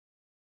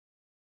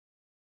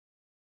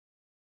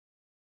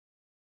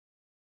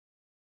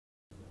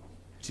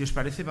Si os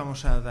parece,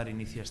 vamos a dar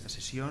inicio a esta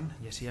sesión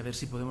y así a ver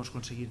si podemos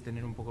conseguir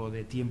tener un poco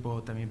de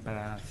tiempo también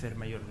para hacer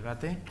mayor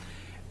debate.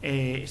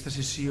 Esta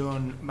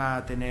sesión va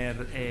a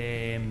tener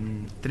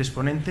 3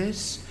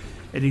 ponentes,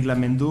 Eric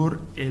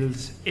Lamendur,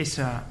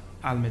 Esa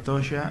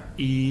Almetoja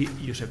y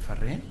Josep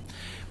Ferrer.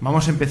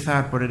 Vamos a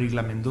empezar por Eric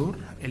Lamendur.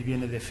 Él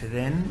viene de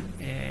FEDEN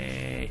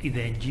y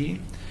de ENGIE.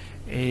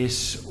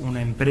 Es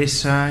una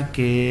empresa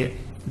que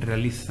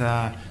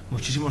realiza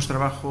muchísimos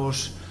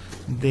trabajos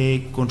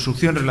de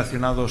construcción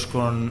relacionados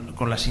con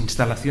las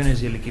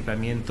instalaciones y el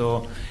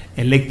equipamiento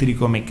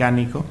eléctrico,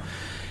 mecánico,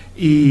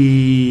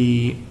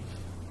 y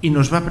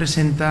nos va a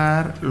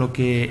presentar lo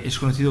que es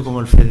conocido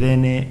como el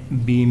FEDEN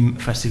BIM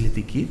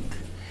Facility Kit,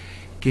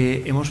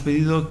 que hemos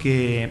pedido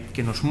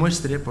que nos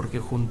muestre, porque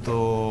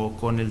junto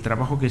con el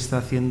trabajo que está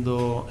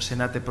haciendo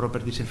Senate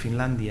Properties en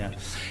Finlandia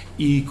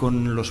y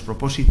con los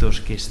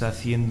propósitos que está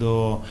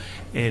haciendo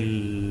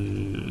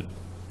el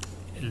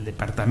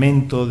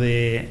departamento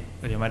de,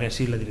 lo llamaré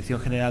así, la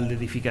Dirección General de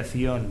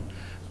Edificación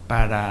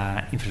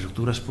para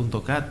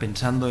infraestructuras.cat,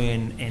 pensando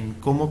en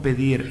cómo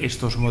pedir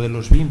estos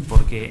modelos BIM,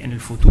 porque en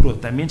el futuro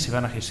también se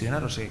van a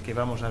gestionar, o sea que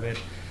vamos a ver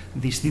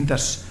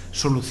distintas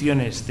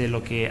soluciones de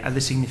lo que ha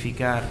de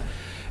significar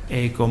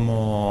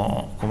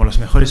como las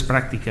mejores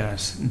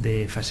prácticas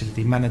de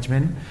Facility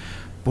Management,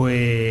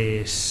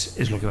 pues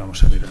es lo que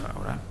vamos a ver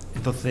ahora.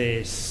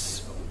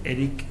 Entonces,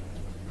 Eric,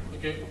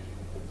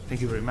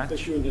 thank you very much.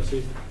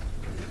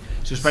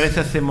 Si os parece,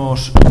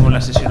 hacemos como en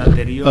la sesión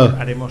anterior,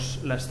 haremos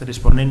las 3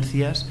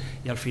 ponencias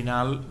y al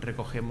final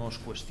recogemos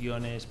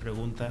cuestiones,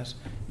 preguntas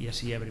y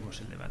así abrimos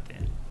el debate.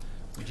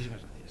 Muchísimas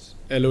gracias.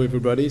 Hello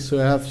everybody, so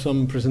I have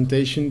some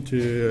presentation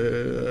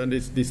to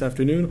this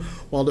afternoon.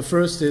 Well, the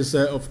first is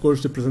of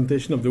course the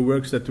presentation of the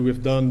works that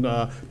we've done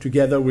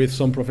together with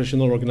some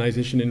professional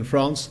organization in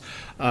France.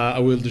 I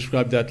will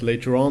describe that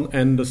later on,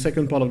 and the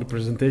second part of the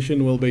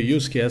presentation will be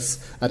use case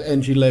at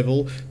NG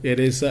level. It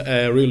is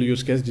a real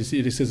use case.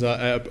 This is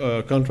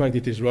a contract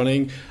that is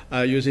running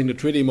using the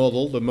 3D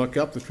model, the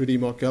mock-up, the 3D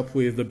mock-up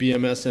with the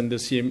BMS and the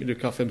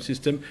CFM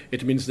system.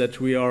 It means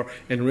that we are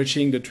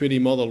enriching the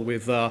 3D model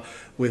with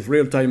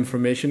real-time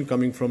information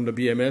coming from the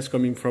BMS,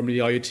 coming from the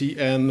IoT,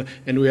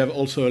 and we have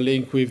also a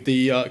link with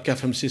the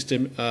CAFM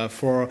system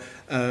for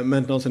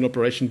maintenance and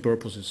operation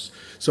purposes.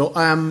 So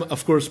I am,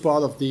 of course,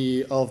 part of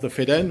the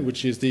FEDEN,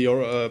 which is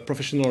the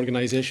professional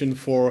organization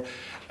for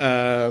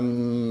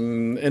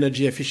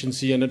energy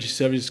efficiency, energy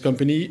service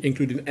company,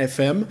 including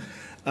FM.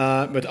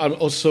 But I'm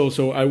also,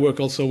 so I work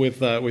also with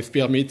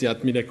Pierre Mitte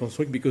at Media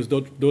Construct, because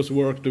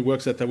the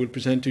works that I will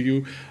present to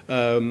you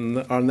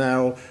are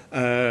now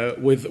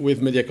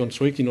with Media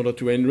Construct in order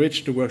to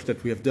enrich the work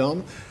that we have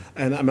done.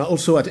 And I'm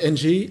also at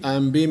NG.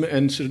 I'm BIM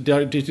and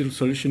Digital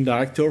Solution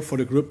Director for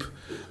the group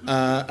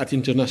at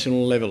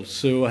international level.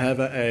 So I have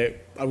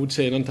I would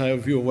say an entire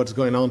view of what's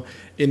going on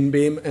in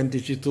BIM and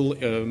digital,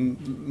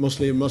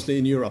 mostly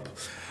in Europe.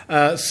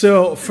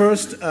 So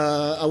first,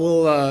 I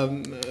will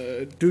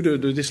do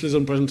this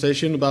little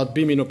presentation about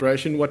BIM in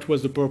operation. What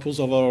was the purpose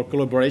of our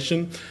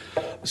collaboration?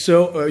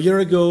 So a year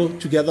ago,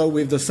 together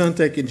with the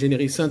Syntec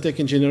Engineering. Syntec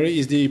Engineering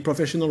is the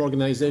professional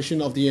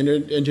organization of the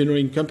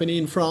engineering company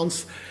in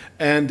France,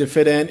 and the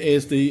FEDEN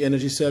is the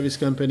energy service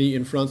company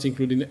in France,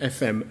 including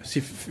FM.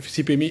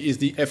 CPMI is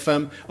the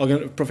FM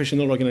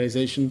professional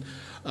organization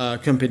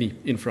company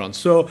in France.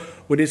 So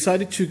we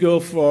decided to go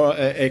for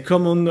a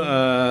common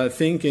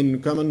thing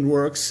in common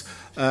works,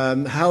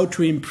 how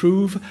to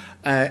improve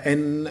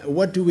and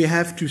what do we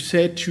have to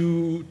say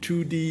to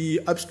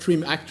the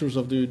upstream actors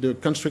of the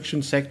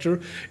construction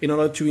sector in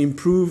order to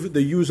improve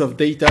the use of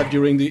data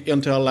during the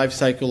entire life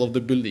cycle of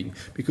the building.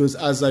 Because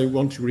as I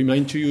want to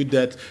remind to you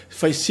that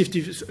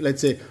 50,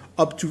 let's say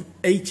up to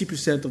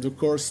 80% of the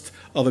cost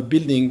of a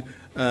building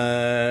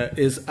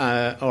is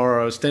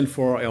or stand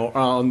for or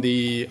are on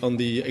the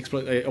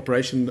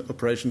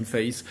operation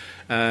phase,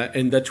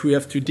 and that we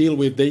have to deal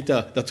with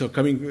data that are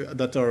coming in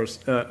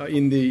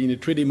the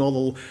 3D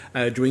model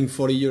during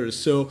 40 years.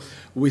 So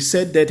we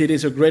said that it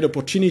is a great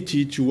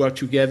opportunity to work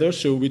together.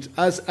 So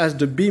as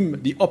the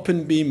BIM, the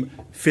open BIM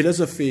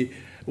philosophy,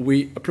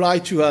 we apply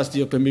to us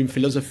the open BIM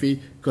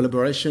philosophy,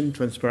 collaboration,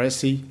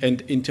 transparency,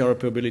 and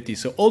interoperability.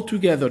 So all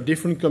together,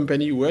 different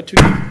companies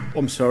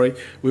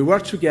we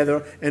work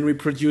together and we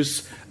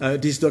produce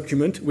this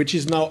document, which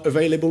is now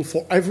available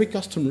for every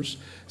customer.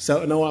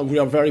 So now we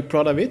are very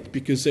proud of it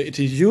because it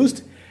is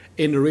used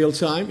in real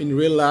time, in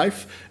real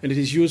life, and it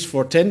is used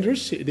for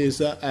tenders. It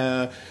is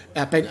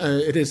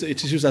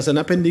used as an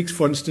appendix.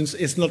 For instance,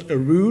 it's not a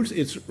rules,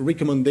 it's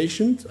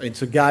recommendations,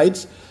 it's a guide.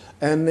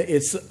 And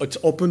it's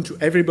open to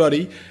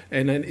everybody,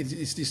 and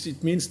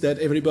it means that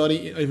every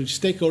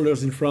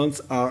stakeholders in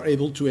France are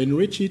able to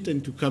enrich it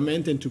and to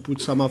comment and to put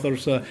some other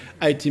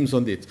items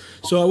on it.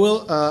 So I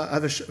will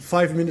have a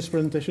 5 minutes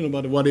presentation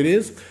about what it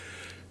is.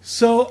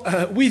 So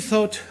we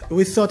thought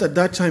at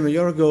that time a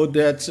year ago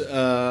that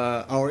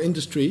our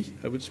industry,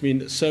 which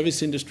means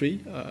service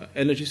industry,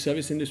 energy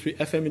service industry,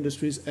 FM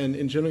industries, and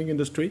engineering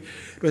industry,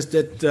 was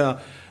that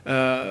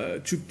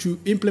to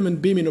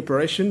implement BIM in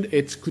operation,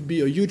 it could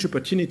be a huge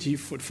opportunity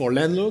for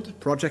landlord,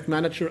 project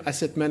manager,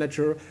 asset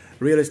manager,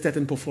 real estate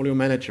and portfolio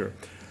manager.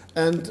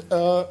 And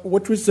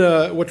what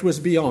was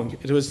beyond?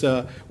 It was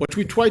what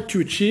we tried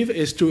to achieve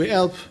is to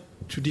help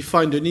to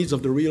define the needs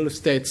of the real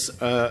estate's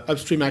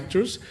upstream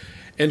actors,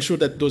 ensure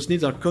that those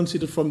needs are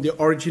considered from the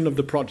origin of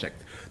the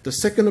project. The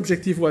second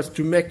objective was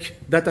to make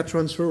data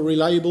transfer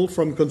reliable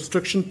from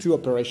construction to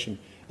operation.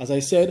 As I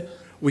said,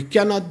 we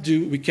cannot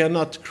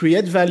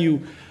create value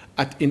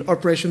in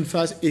operation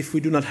phase if we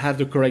do not have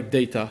the correct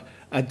data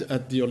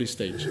at the early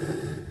stage.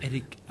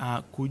 Eric,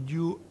 could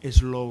you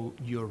slow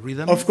your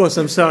rhythm? Of course,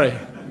 I'm sorry.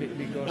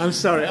 I'm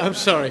sorry. I'm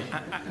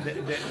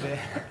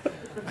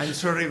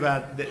sorry,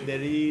 but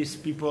there is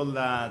people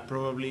that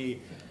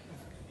probably...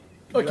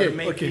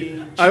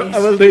 Okay. I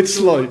will do it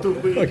slow.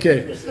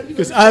 Okay,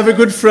 because I have a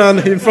good friend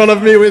in front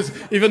of me who is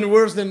even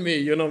worse than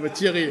me, with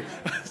Thierry.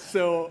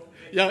 So,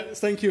 yeah,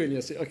 thank you,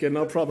 Ignacy. Okay,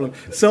 no problem.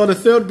 So the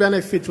third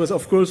benefit was,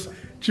 of course,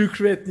 to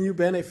create new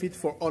benefit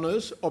for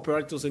owners,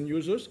 operators, and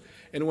users.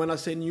 And when I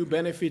say new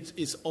benefits,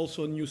 it's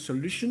also a new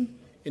solution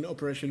in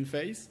operation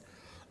phase.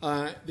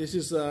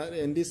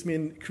 This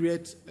means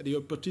create the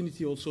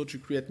opportunity also to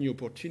create new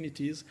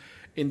opportunities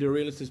in the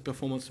real estate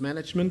performance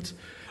management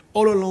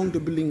all along the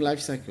building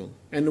life cycle.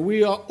 And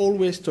we are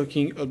always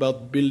talking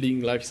about building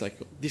life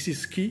cycle. This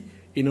is key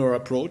in our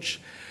approach.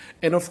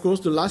 And of course,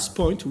 the last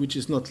point, which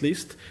is not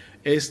least,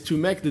 is to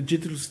make the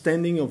digital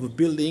standing of a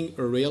building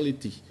a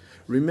reality.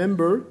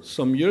 Remember,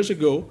 some years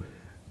ago,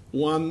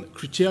 one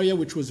criteria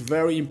which was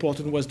very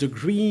important was the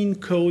green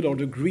code or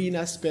the green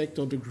aspect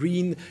or the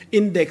green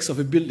index of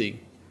a building.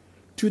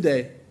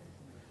 Today,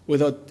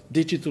 without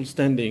digital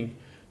standing,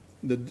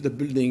 the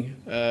building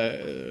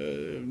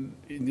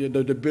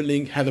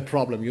have a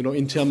problem,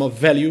 in terms of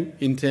value,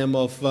 in terms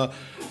of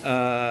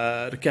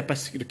the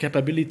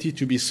capability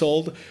to be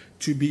sold,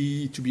 to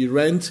be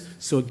rent.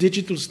 So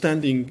digital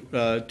standing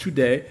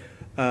today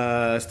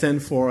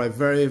stand for a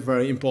very,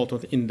 very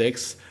important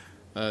index.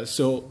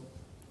 So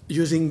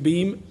using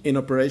BIM in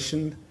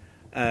operation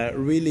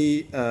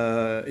really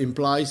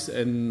implies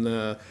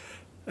and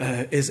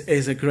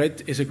is a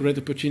great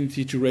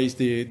opportunity to raise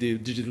the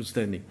digital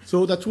standing.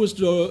 So that was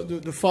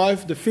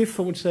the fifth,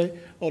 I would say,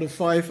 or the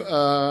five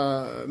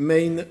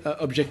main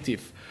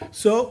objective.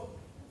 So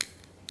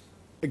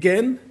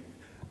again,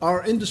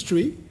 our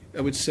industry,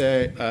 I would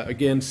say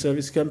again,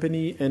 service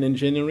company and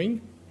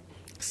engineering,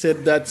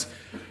 said that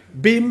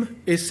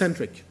BIM is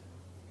centric.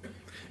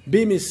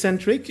 BIM is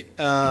centric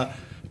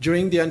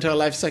during the entire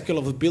life cycle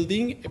of a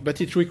building, but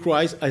it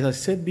requires, as I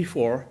said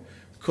before,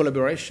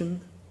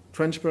 collaboration,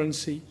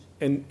 transparency,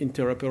 and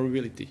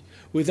interoperability.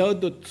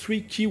 Without the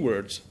three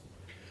keywords,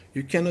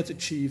 you cannot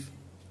achieve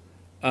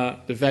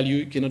the value,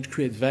 you cannot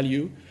create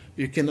value,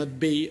 you cannot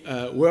be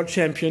a world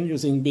champion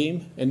using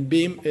BIM, and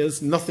BIM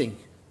is nothing.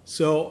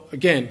 So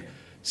again,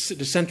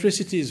 the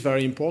centricity is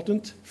very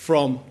important,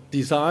 from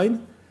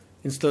design,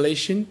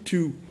 installation,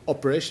 to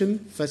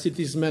operation,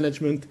 facilities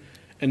management,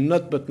 and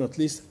but not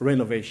least,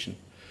 renovation.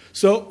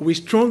 So we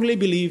strongly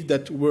believe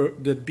that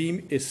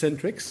BIM is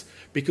centric,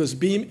 because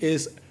BIM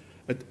is,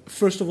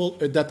 first of all,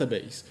 a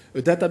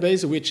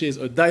database which is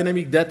a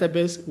dynamic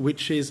database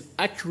which is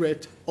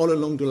accurate all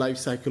along the life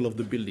cycle of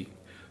the building.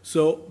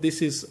 So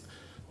this is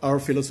our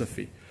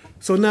philosophy.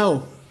 So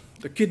now,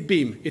 the kit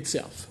BIM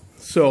itself.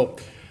 So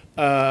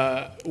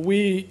the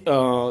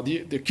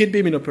kit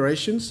BIM in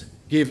operations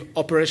gives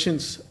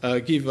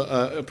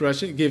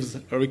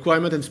a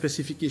requirement and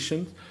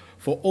specification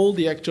for all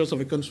the actors of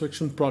a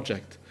construction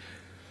project.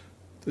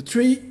 The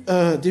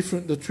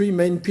three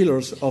main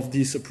pillars of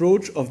this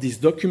approach, of this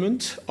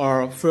document,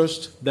 are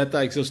first, data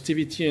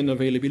exhaustivity and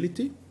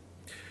availability,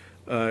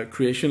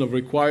 creation of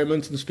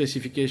requirements and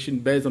specification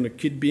based on a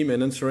kit BIM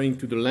and answering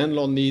to the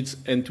landlord needs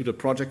and to the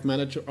project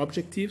manager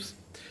objectives.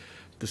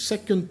 The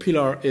second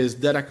pillar is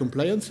data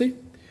compliancy,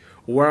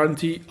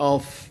 warranty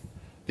of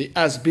the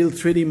as-built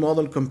 3D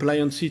model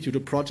compliancy to the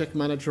project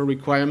manager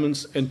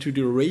requirements and to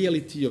the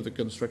reality of the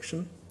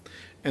construction.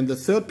 And the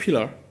third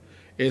pillar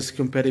is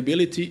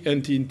compatibility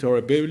and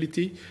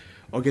interoperability,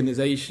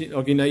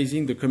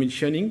 organizing the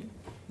commissioning,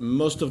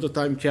 most of the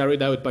time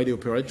carried out by the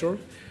operator,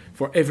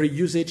 for every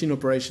usage in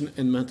operation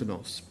and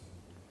maintenance.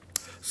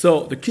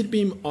 So the kit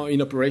BIM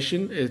in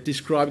operation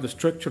describes the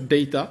structured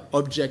data,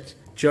 object,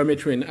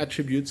 geometry, and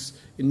attributes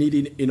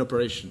needed in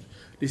operation.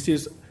 This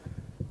is,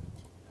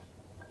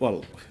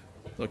 well,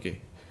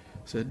 okay.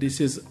 So this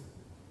is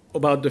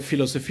about the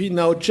philosophy.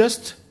 Now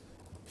just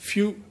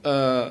few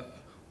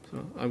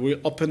I will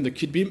open the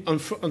kit BIM.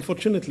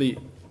 Unfortunately,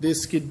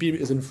 this kit BIM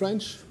is in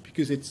French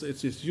because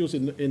it's used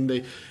in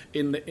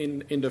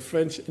the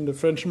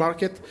French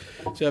market.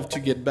 So you have to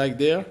get back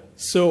there.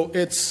 So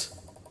it's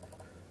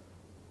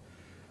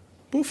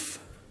poof.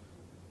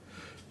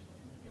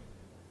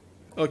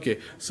 Okay.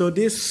 So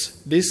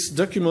this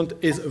document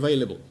is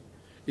available.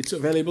 It's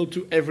available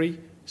to every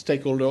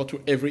stakeholder, to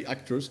every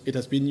actors. It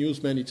has been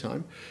used many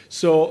times.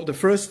 So the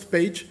first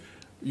page,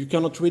 you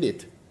cannot read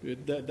it.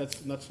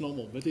 That's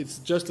normal, but it's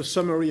just a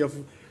summary of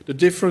the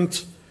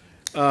different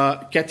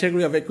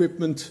category of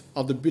equipment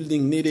of the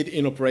building needed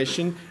in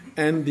operation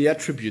and the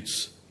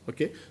attributes.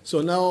 Okay,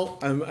 so now,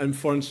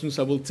 for instance,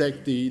 I will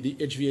take the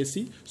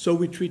HVAC. So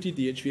we treated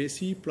the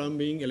HVAC,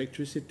 plumbing,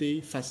 electricity,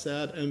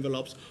 facade,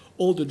 envelopes,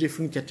 all the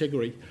different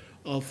category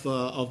of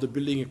the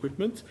building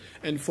equipment.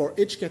 And for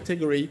each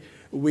category,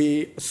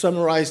 we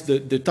summarize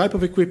the type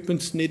of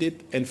equipment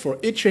needed, and for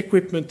each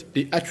equipment,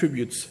 the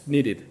attributes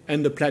needed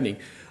and the planning.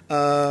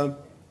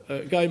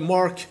 Guy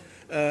Mark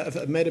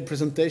made a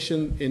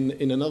presentation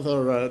in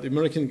another, the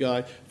American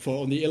guy,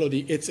 on the LOD.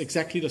 It's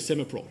exactly the same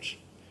approach.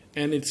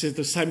 And it's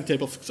the same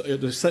type of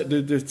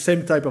the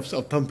same type of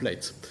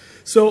templates.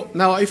 So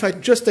now, if I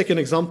just take an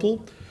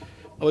example,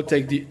 I will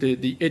take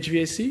the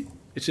HVAC.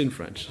 It's in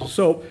French.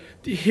 So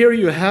here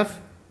you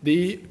have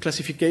the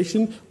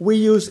classification. We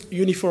use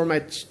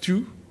Uniformat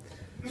 2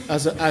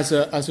 as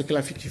a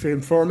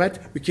classification format.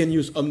 We can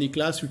use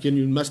Omni-class, we can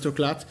use Master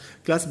class,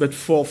 but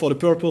for the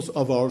purpose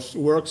of our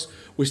works,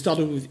 we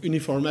started with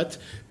Uniformat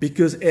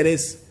because it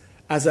is,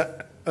 as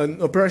an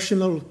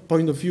operational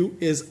point of view,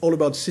 is all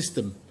about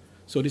system.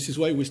 So this is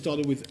why we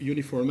started with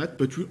Uniformat,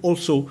 but we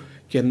also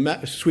can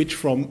switch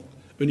from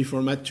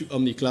Uniformat to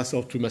Omni-class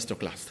or to Master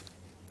class.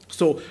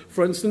 So,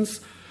 for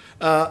instance,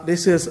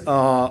 this is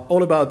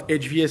all about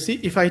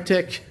HVAC. If I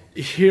take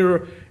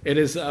here, it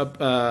is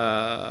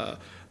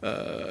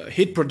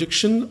heat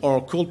production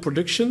or cold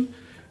production.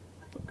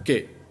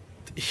 Okay,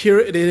 here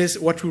it is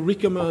what we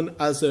recommend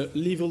as a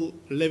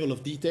level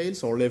of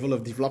details or level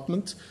of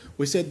development.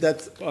 We said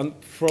that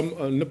from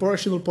an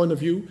operational point of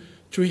view,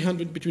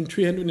 between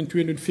 300 and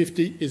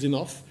 350 is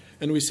enough.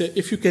 And we say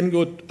if you can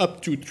go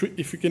up to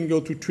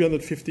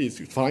 350, it's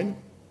fine.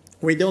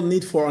 We don't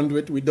need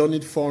 400, we don't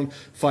need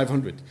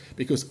 500,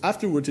 because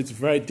afterwards it's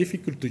very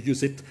difficult to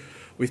use it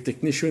with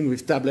technicians,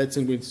 with tablets,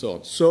 and with so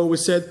on. So we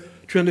said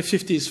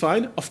 350 is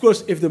fine. Of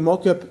course, if the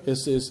mock-up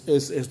is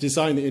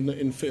designed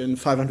in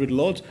 500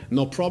 loads,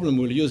 no problem,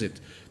 we'll use it.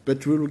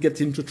 But we will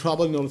get into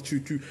trouble in order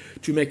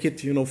to make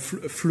it,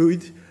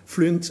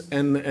 fluent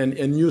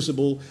and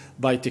usable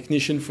by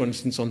technicians, for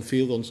instance, on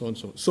field and so on and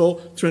so on.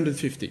 So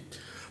 350.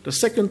 The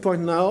second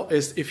point now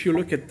is if you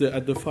look at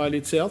the file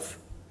itself,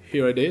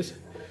 here it is.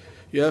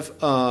 You have,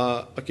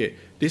 okay,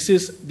 this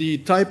is the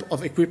type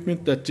of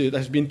equipment that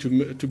has been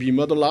to be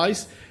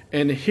modelized.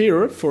 And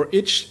here, for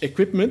each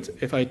equipment,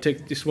 if I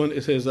take this one,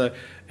 it says a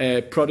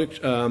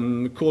product,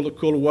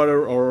 cold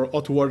water or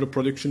hot water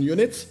production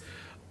units.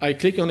 I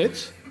click on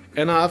it,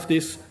 and I have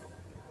this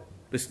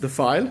the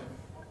file,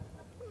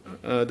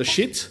 the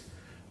sheet,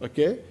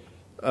 okay?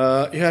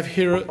 You have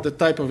here the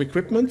type of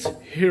equipment,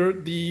 here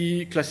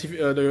the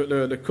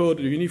code,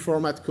 the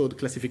Uniformat code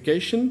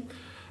classification,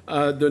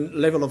 the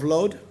level of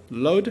load,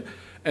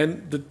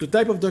 and the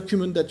type of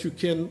document that you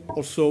can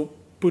also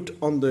put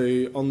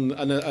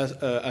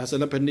as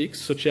an appendix,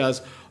 such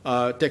as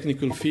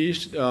technical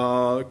fiche,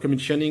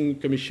 commissioning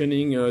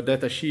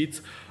data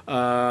sheets,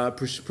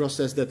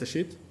 process data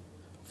sheet.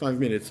 5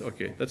 minutes,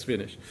 okay, that's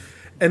finished.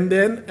 And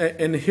then,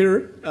 and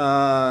here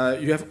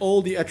you have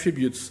all the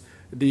attributes,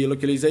 the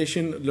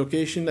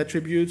location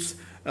attributes,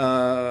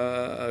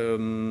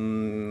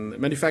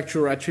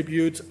 manufacturer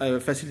attributes,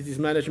 facilities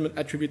management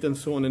attribute, and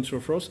so on and so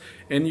forth.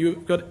 And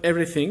you've got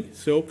everything.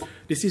 So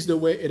this is the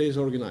way it is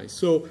organized.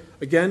 So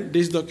again,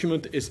 this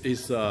document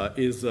is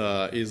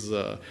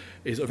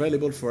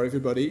available for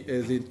everybody,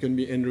 as it can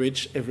be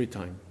enriched every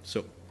time.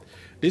 So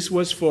this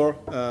was for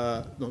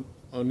no,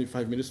 only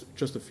 5 minutes,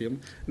 just a film.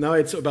 Now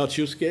it's about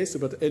use case,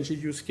 about NG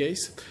use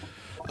case.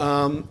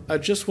 I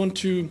just want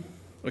to,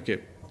 okay,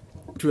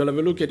 to have a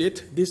look at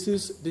it. This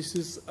is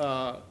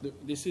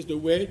the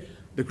way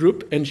the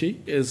group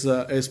NG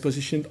is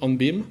positioned on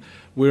BIM.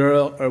 We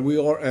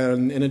are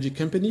an energy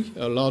company,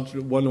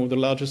 one of the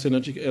largest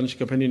energy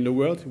company in the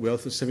world. We are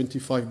a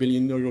 75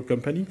 billion euro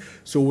company,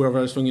 so we are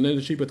very strong in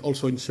energy, but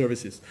also in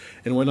services.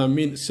 And when I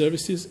mean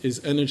services,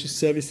 is energy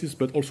services,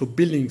 but also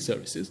building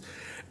services.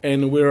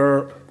 And we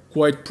are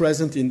quite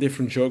present in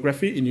different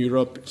geography, in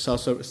Europe,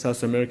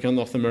 South America,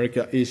 North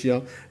America,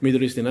 Asia,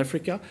 Middle East, and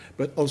Africa,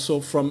 but also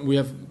we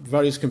have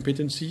various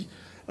competency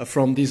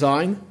from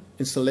design,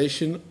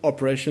 installation,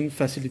 operation,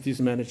 facilities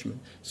management.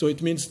 So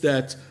it means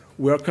that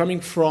we are coming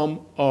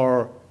from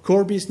our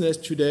core business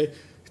today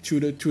to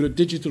the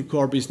digital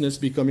core business,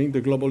 becoming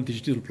the global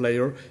digital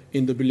player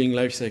in the building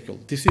life cycle.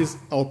 This is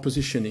our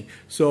positioning.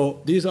 So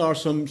these are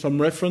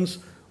some reference,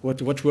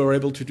 what we are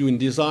able to do in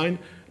design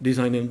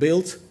and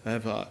build. I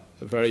have a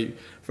very,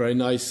 very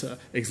nice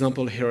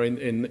example here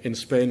in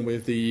Spain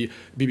with the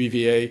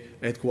BBVA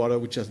headquarter,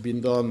 which has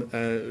been done,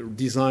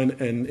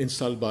 designed and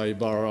installed by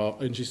our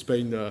NG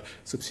Spain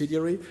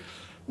subsidiary.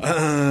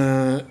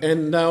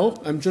 And now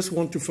I just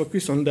want to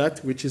focus on that,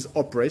 which is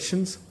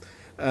operations.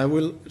 I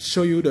will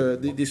show you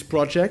this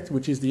project,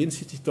 which is the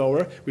InCity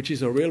Tower, which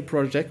is a real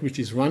project, which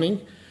is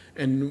running.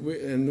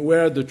 and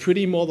where the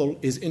 3D model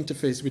is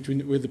interfaced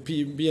with the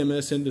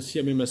BMS and the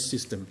CMMS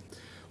system.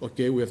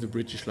 Okay, we have the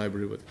British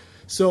Library with.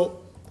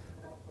 So,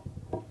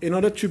 in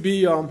order to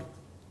be, I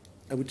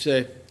would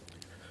say,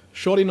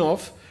 short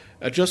enough,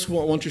 I just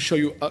want to show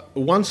you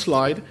one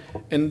slide,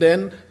 and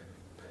then,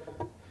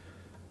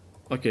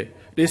 okay,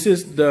 this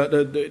is the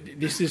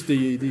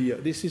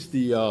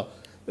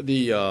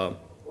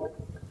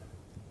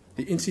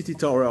in-city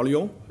tower at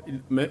Lyon.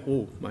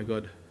 Oh my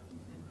God.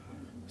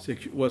 So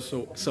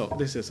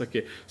this is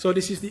okay. So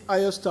this is the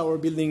highest tower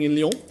building in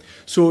Lyon.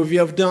 So we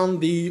have done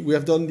the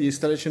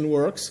installation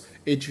works,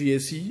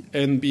 HVAC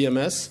and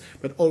BMS,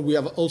 but we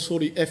have also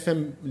the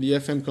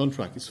FM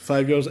contract. It's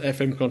 5 years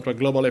FM contract,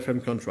 global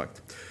FM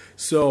contract.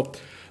 So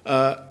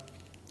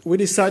we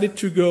decided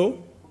to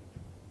go.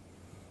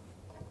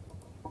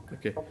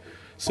 Okay.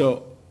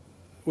 So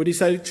we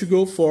decided to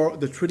go for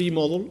the 3D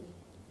model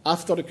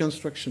after the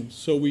construction.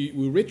 So we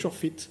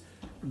retrofit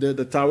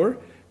the tower.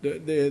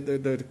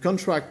 The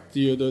contract,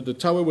 the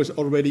tower was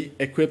already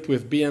equipped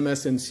with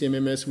BMS and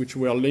CMMS, which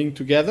were linked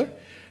together,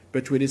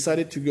 but we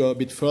decided to go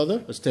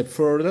a step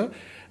further,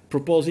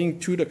 proposing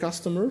to the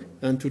customer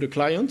and to the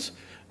client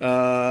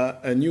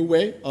a new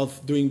way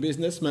of doing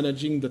business,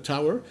 managing the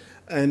tower,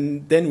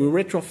 and then we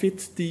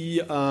retrofit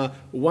the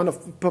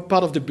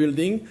part of the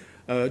building,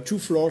 2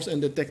 floors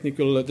and the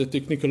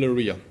technical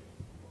area,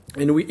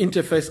 and we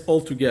interface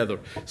all together.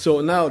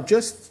 So now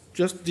just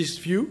this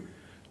view,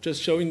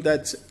 just showing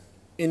that.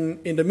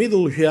 In the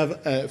middle, you have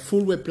a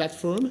full web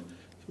platform,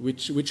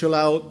 which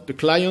allow the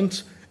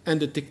client and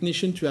the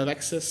technician to have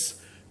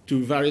access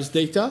to various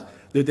data.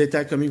 The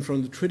data coming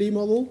from the 3D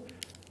model,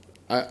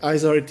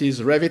 either it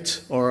is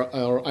Revit or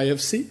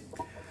IFC.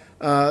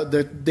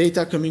 The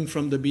data coming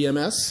from the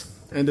BMS,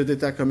 and the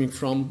data coming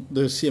from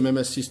the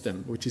CMMS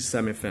system, which is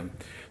SAM-FM.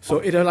 So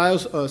it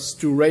allows us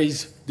to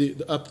raise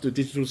up the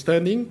digital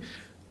standing,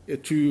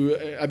 to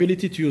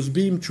ability to use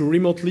BIM to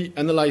remotely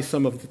analyze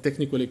some of the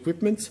technical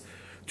equipment,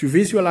 to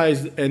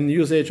visualize and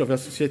usage of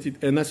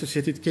associated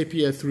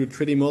KPI through the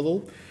 3D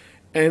model,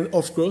 and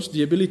of course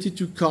the ability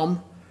to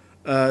come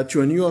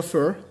to a new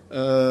offer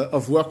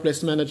of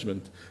workplace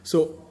management.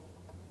 So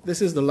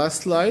this is the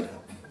last slide.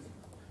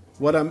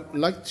 What I'd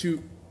like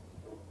to,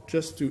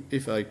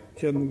 if I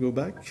can go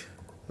back,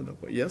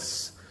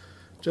 yes,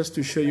 just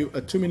to show you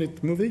a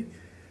 2-minute movie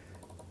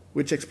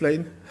which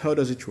explains how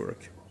does it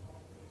work.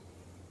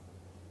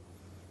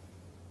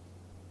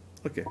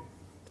 Okay.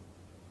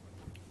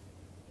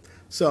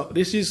 So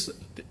this is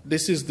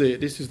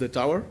the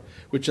tower,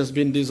 which has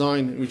been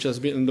designed,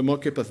 and the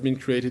mock-up has been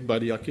created by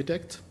the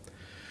architect.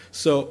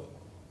 So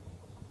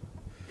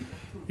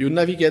you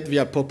navigate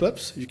via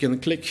pop-ups. You can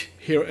click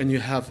here, and you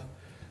have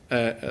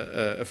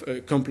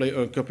a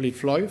complete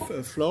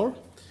floor.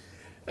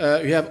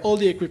 You have all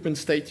the equipment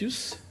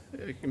status.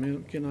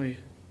 Can I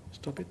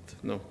stop it?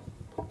 No.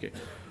 Okay.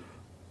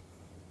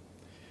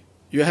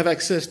 You have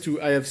access to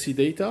IFC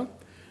data.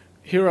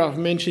 Here I've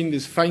mentioned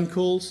these fine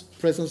calls,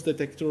 presence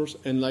detectors,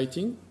 and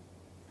lighting.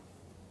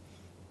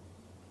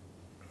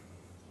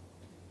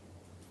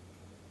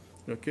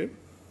 Okay.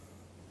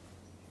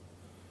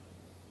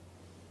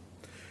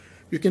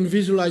 You can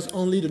visualize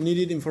only the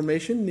needed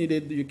information.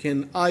 You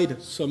can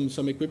hide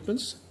some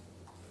equipments.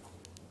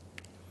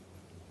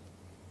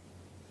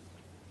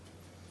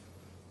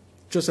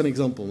 Just an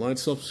example. Right?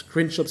 It's a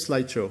screenshot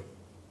slideshow.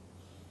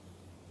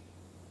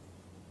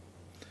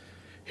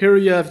 Here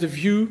you have the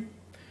view.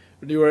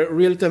 There are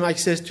real-time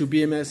access to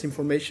BMS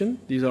information.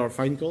 These are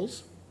fine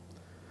calls.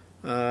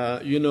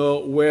 You know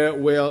where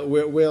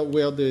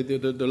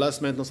the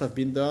last maintenance have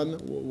been done,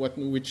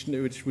 which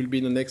will be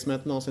the next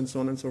maintenance, and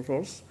so on and so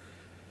forth.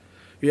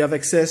 You have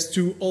access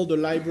to all the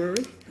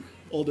library,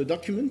 all the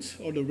documents,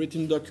 all the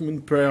written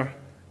document per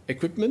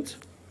equipment.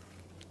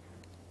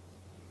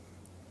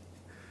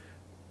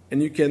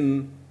 And you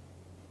can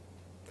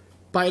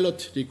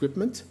pilot the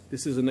equipment.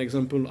 This is an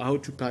example how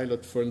to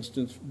pilot, for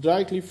instance,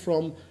 directly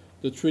from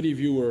the 3D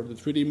viewer, the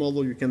 3D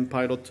model. You can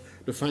pilot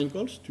the fine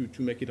calls to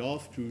make it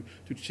off, to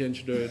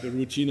change the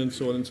routine, and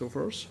so on and so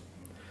forth.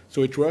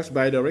 So it works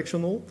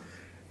bi-directional.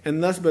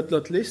 And last but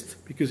not least,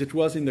 because it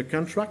was in the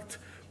contract,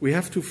 we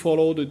have to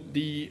follow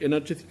the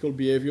energetical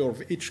behavior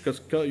of each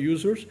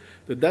user.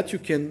 That you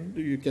can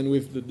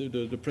with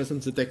the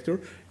presence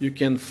detector, you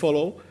can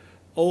follow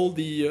all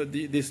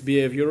this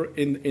behavior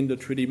in the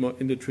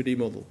 3D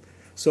model.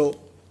 So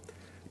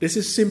this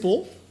is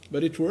simple,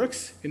 but it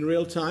works in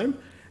real time.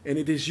 And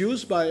it is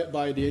used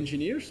by the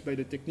engineers, by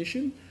the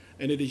technician,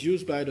 and it is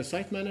used by the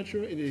site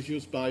manager. It is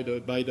used by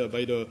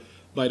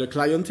the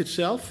client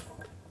itself.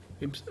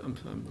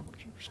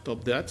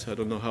 Stop that. I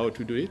don't know how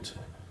to do it.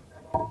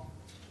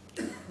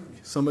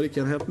 Somebody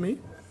can help me.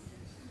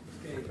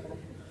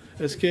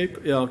 Escape.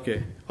 Yeah.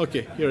 Okay.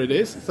 Okay. Here it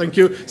is. Thank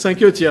you. Thank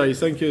you, Thierry.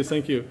 Thank you.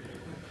 Thank you.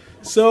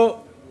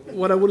 So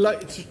what I would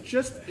like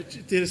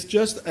it is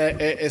just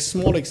a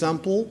small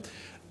example.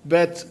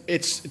 But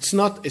it's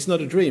not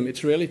a dream.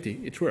 It's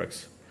reality. It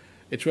works.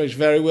 It works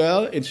very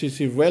well. It's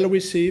well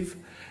received,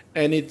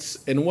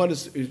 and what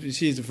is you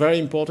see is very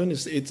important.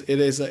 It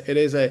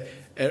is a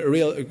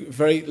real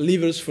very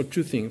levers for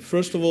two things.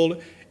 First of all,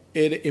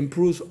 it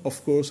improves,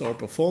 of course, our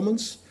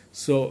performance.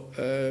 So,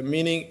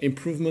 meaning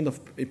improvement of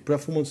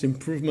performance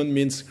improvement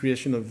means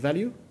creation of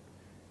value,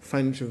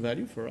 financial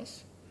value for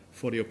us,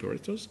 for the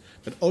operators,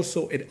 but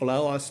also it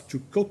allows us to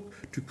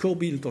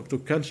co-build or to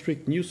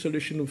construct new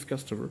solutions with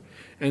customer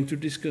and to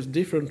discuss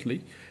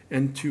differently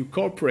and to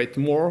cooperate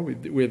more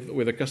with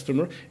the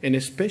customer, and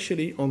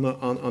especially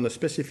on a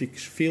specific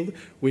field,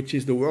 which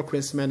is the work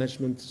waste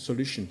management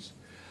solutions.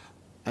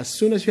 As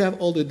soon as you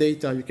have all the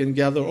data, you can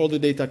gather all the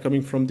data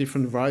coming from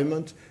different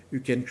environments,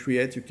 you can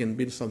create, you can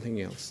build something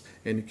else,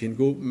 and you can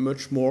go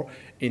much more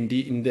in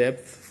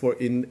depth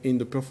in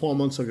the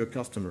performance of your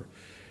customer.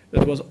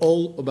 That was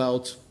all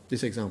about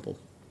this example.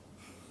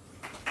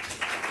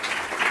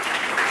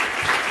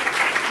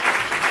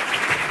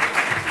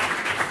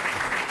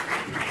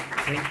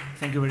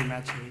 Thank you very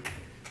much.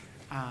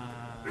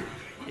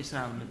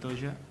 Esa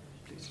metolla,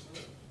 please.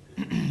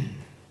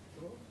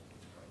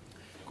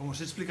 Como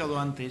os he explicado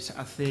antes,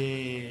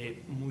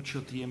 hace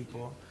mucho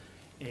tiempo,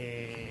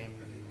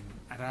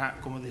 ahora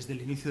como desde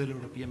el inicio del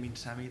European Bean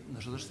Summit,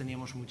 nosotros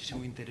teníamos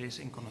muchísimo interés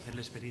en conocer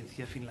la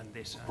experiencia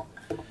finlandesa.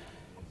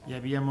 Y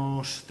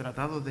habíamos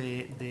tratado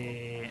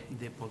de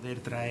poder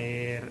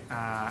traer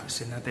a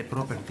Senate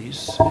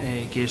Properties,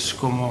 que es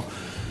como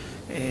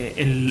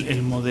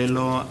el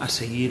modelo a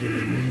seguir en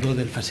el mundo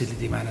del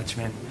Facility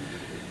Management.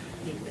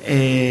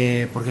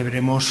 Porque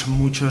veremos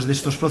muchos de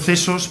estos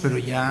procesos, pero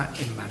ya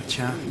en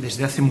marcha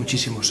desde hace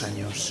muchísimos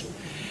años.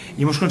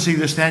 Y hemos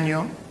conseguido este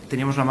año,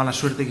 teníamos la mala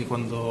suerte que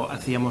cuando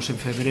hacíamos en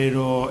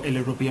febrero el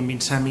European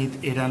Bean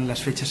Summit eran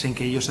las fechas en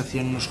que ellos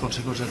hacían unos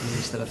consejos de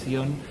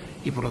administración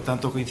y por lo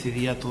tanto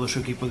coincidía todo su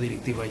equipo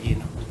directivo allí,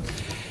 ¿no?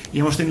 Y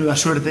hemos tenido la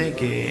suerte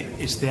que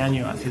este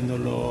año,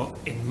 haciéndolo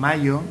en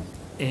mayo,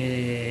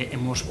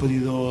 hemos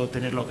podido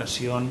tener la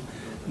ocasión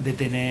de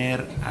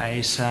tener a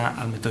esa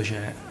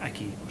almetolla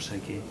aquí. O sea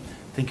que,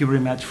 thank you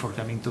very much for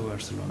coming to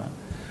Barcelona.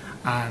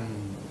 And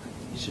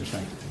it's your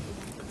time.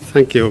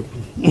 Thank you.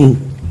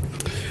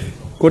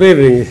 Good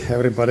evening,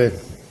 everybody.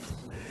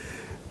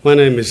 My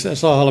name is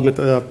Esa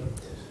Halmetoja.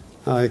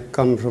 I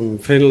come from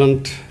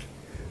Finland,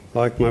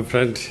 like my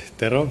friend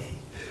Tero,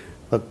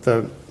 but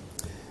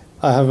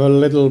I have a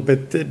little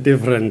bit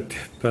different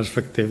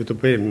perspective to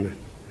BIM.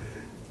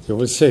 You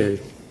will see.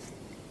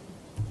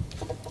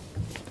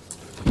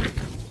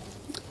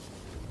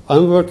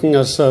 I'm working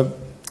as a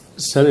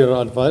senior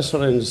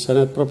advisor in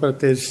Senate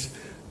Properties.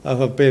 I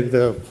have been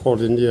there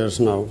 14 years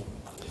now.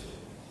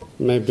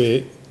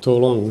 Maybe too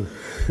long,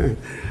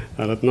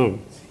 I don't know.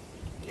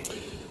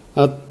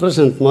 At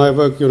present, my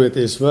work unit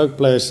is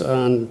Workplace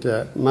and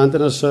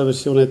Maintenance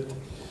Service Unit,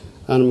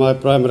 and my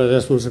primary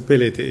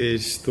responsibility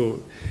is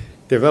to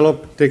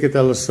develop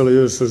digital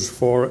solutions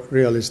for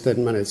real estate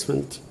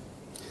management.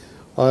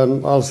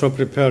 I'm also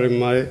preparing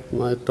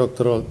my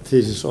doctoral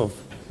thesis of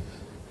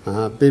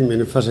BIM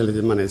in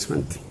facility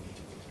management.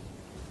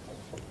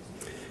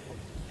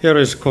 Here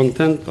is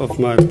content of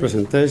my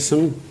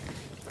presentation.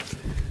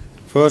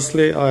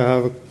 Firstly, I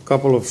have a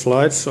couple of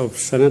slides of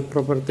Senate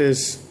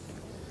Properties,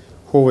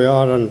 who we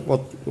are and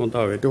what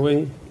are we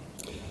doing.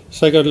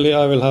 Secondly,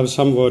 I will have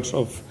some words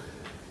of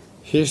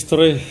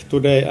history,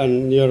 today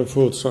and near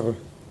future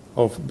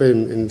of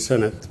BIM in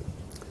Senate.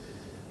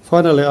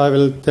 Finally, I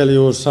will tell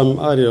you some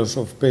ideas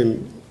of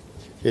BIM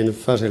in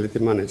facility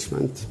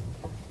management.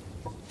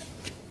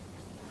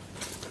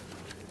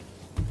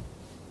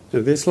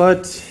 In this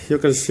slide, you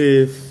can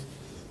see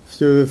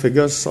few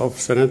figures of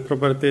Senate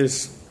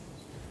Properties.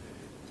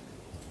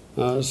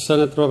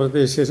 Senate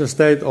Properties is a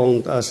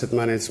state-owned asset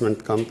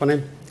management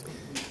company.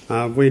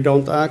 We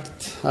don't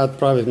act at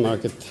private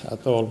market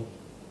at all.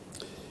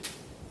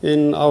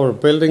 In our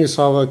buildings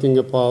are working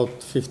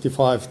about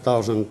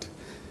 55,000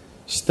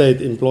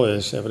 state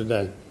employees every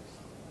day.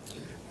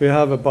 We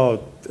have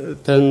about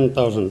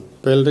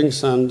 10,000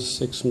 buildings and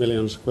 6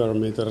 million square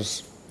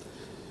meters.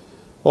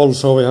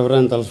 Also, we have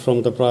rentals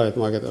from the private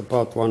market,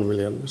 about 1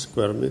 million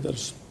square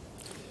meters.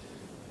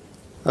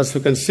 As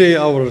you can see,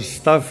 our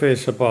staff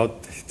is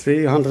about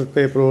 300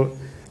 people,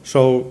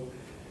 so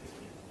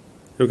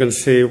you can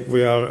see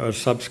we are a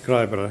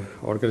subscriber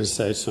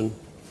organization.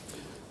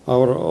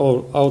 Our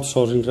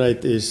outsourcing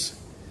rate is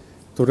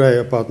today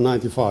about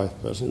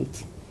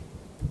 95%.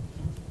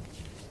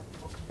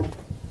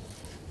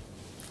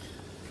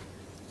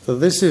 So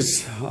this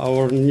is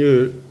our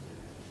new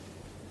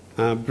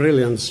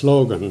brilliant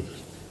slogan.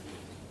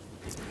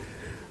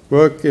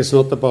 Work is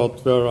not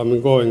about where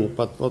I'm going,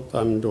 but what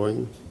I'm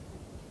doing.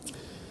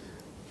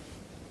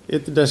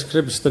 It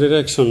describes the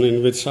direction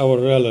in which our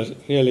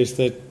real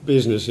estate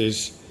business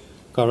is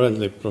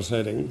currently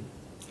proceeding.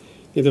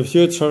 In the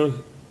future,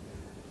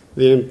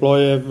 the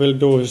employee will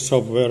do his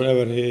job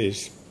wherever he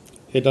is.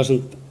 He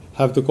doesn't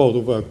have to go to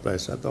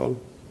workplace at all.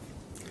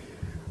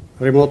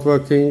 Remote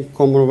working,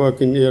 common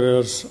working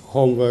areas,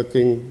 home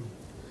working,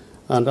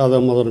 and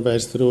other modern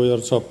ways to do your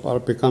job are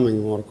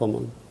becoming more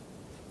common.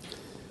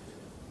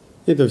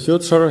 In the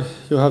future,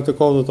 you have to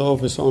go to the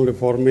office only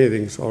for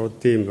meetings or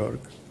teamwork.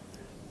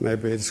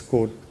 Maybe it's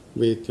good to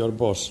meet your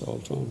boss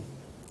also,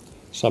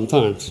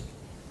 sometimes,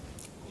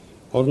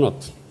 or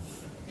not.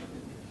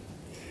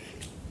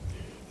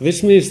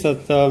 This means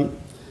that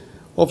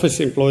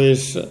office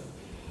employees in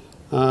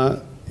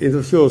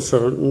the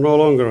future no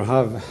longer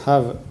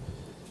have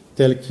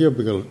their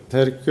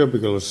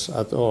cubicles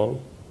at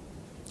all.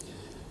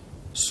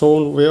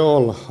 Soon we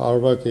all are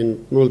working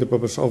in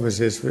multipurpose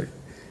offices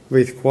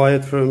with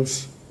quiet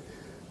rooms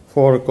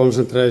for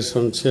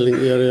concentration, chilling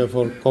area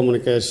for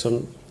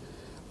communication,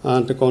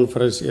 and the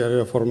conference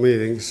area for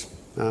meetings,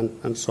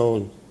 and so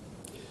on.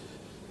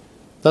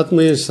 That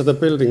means that the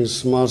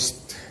buildings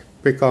must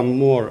become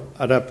more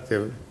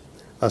adaptive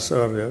as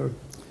earlier.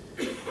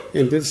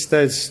 In this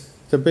stage,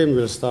 the BIM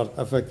will start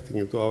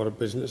affecting to our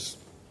business.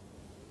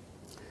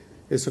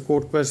 It's a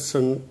good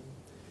question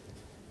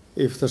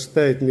if the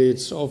state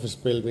needs office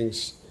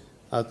buildings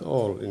at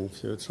all in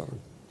future.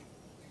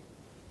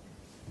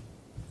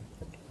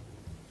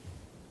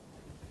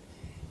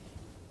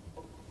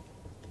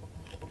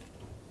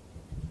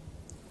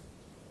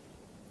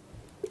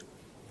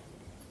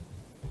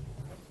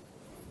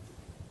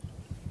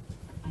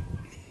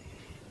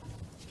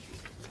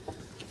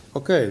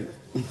 Okay,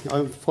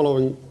 in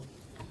following,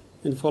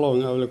 I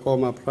will go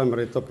my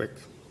primary topic.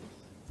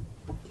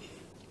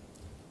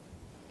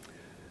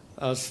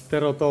 As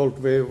Tero told,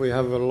 we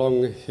have a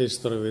long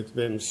history with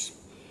BIMs.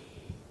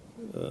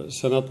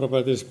 Senat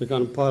Properties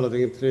began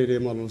piloting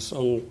 3D models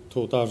in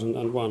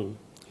 2001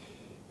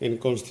 in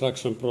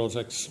construction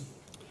projects.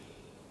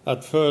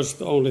 At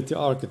first, only the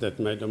architect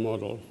made a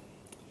model.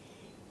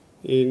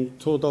 In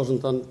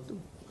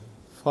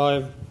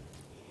 2005,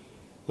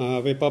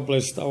 we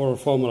published our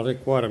formal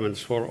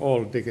requirements for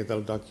all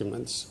digital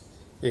documents,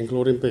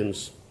 including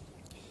BIMs.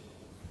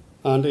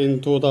 And in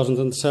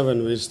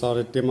 2007, we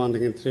started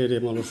demanding 3D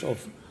models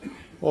of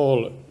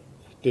all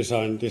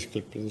design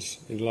disciplines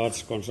in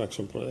large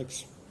construction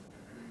projects.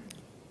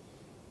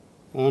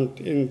 And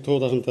in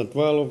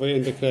 2012, we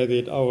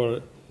integrated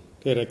our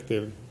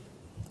directive.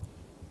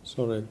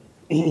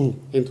 In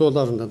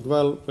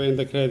 2012, we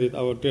integrated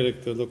our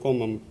directive to the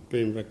common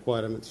BIM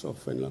requirements of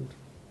Finland.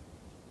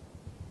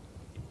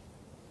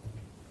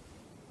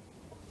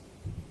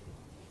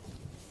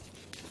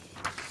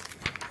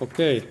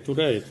 Okay,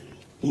 today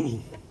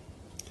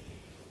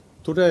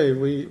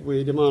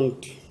we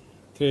demand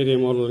 3D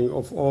modeling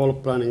of all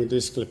planning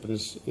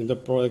disciplines in the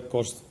project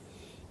cost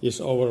is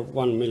over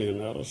 1 million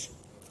euros.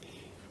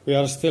 We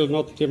are still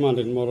not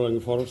demanding modeling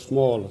for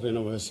small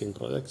renovation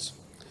projects.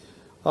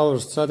 Our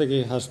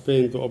strategy has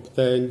been to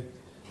obtain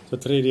the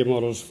 3D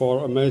models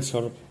for a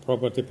major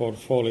property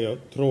portfolio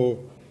through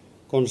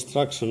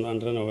construction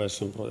and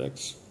renovation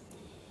projects.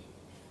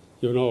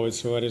 You know,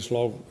 it's a very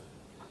slow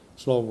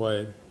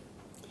way.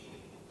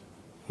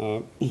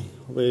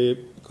 We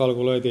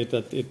calculated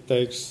that it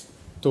takes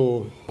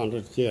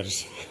 200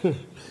 years.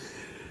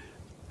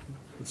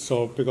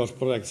 So, because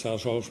projects are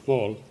so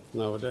small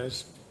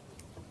nowadays.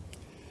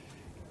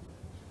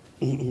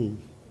 Currently,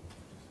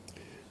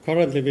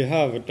 we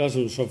have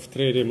dozens of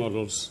 3D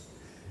models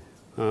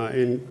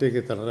in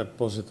digital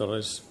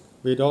repositories.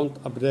 We don't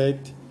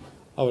update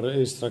our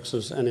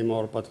instructions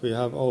anymore, but we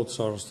have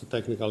outsourced the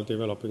technical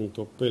developing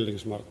to Building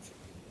Smart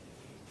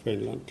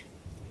Finland.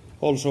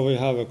 Also, we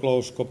have a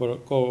close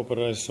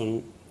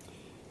cooperation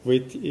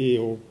with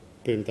EU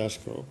BIM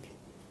Task Group.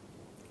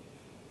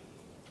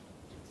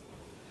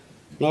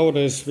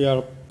 Nowadays, we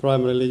are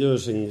primarily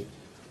using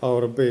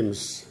our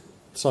BIMs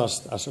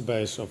just as a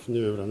base of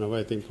new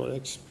renovating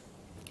projects.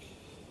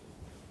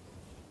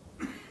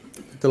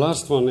 The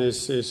last one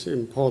is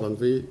important.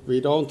 We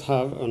don't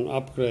have an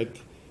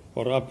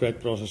upgrade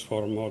process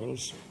for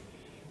models.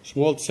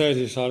 Small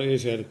changes are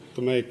easier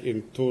to make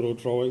in 2D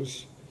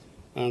drawings,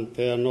 and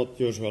they are not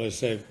usually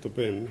saved to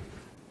BIM.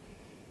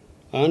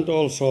 And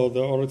also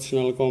the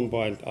original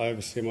combined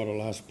IFC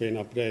model has been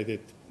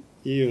updated,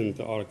 even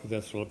the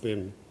architectural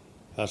BIM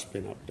has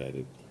been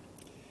updated.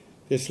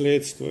 This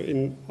leads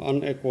to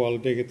unequal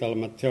digital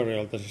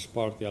material that is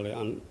partially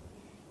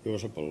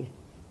unusable.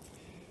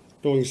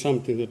 Doing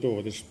something to do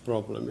with this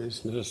problem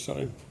is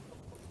necessary.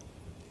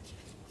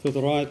 To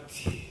the right,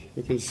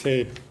 you can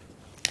see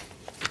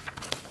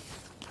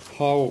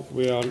how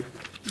we are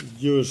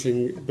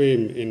using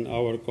BIM in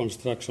our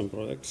construction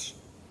projects.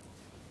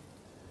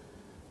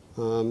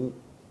 The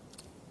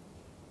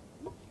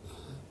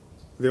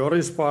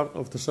orange part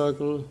of the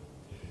circle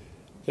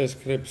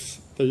describes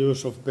the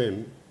use of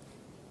BIM.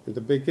 In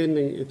the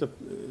beginning,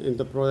 in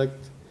the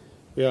project,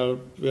 we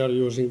are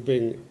using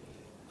BIM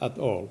at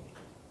all.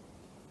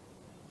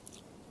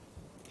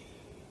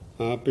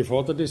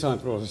 Before the design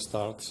process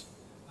starts.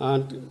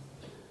 And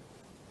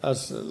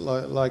as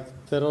like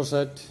Tero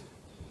said,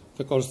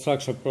 the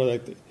construction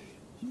project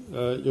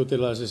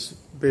utilizes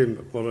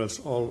BIM models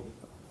all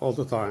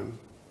the time.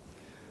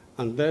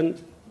 And then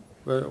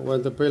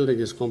when the building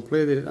is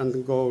completed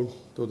and go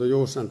to the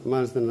use and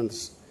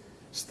maintenance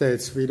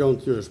stage, we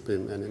don't use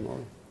BIM anymore.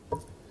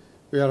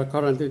 We are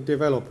currently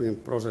developing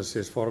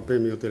processes for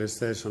BIM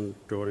utilization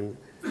during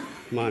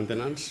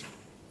maintenance.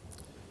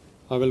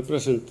 I will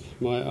present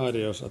my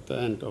ideas at the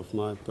end of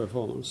my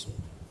performance.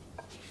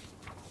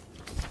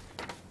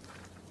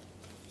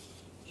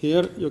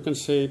 Here you can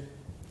see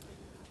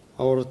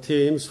our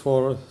teams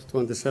for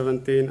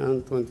 2017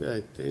 and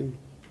 2018.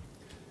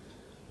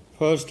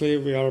 Firstly,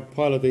 we are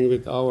piloting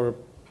with our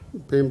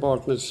BIM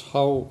partners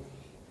how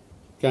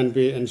can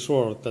we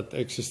ensure that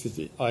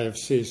existing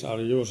IFCs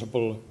are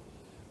usable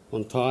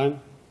on time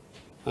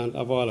and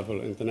available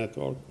in the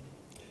network.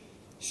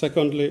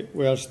 Secondly,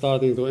 we are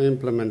starting to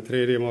implement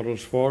 3D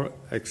models for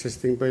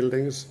existing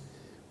buildings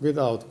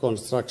without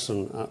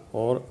construction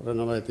or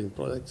renovating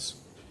projects.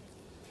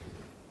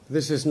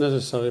 This is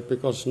necessary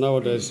because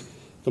nowadays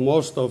the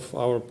most of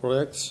our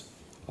projects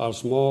are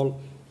small,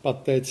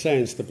 but they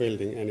change the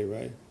building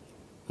anyway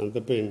and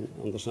the BIM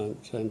on the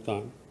same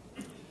time.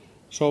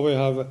 So we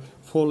have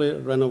fully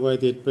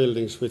renovated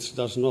buildings which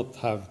does not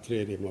have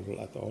 3D model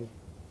at all.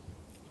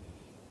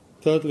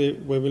 Thirdly,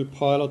 we will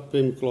pilot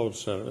BIM Cloud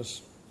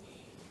Service.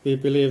 We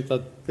believe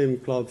that BIM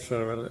Cloud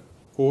Server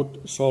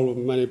could solve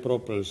many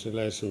problems in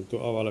relation to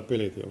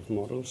availability of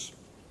models.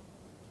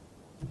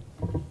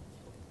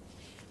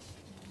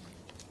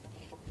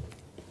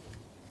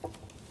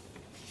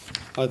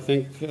 I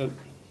think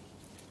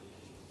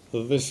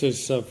this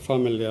is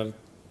familiar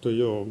to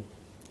you.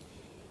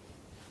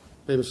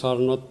 BIMs are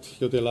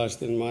not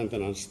utilized in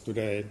maintenance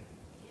today.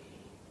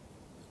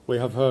 We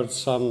have heard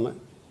some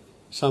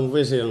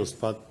visions,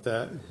 but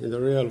in the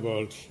real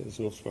world it's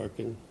not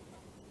working.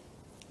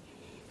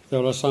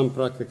 There are some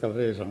practical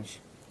reasons.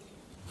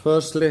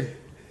 Firstly,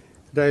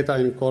 data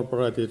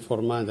incorporated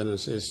for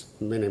maintenance is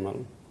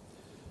minimal.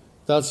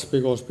 That's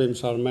because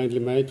BIMs are mainly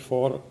made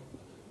for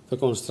the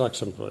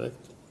construction project.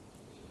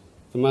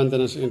 The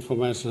maintenance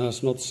information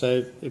has not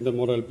saved in the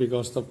model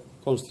because the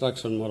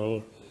construction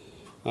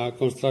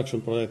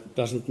project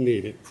doesn't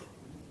need it.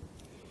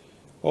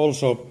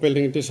 Also,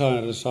 building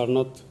designers are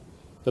not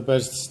the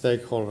best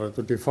stakeholder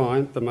to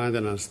define the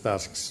maintenance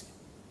tasks.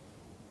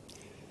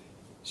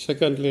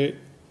 Secondly,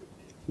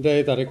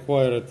 data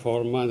required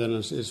for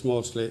maintenance is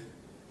mostly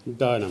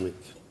dynamic,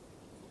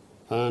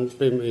 and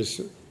BIM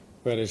is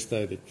very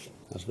static,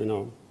 as we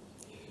know.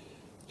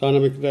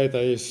 Dynamic data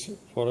is,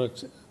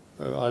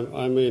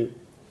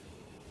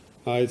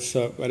 it's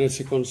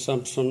energy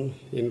consumption,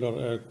 indoor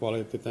air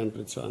quality,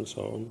 temperature, and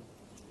so on.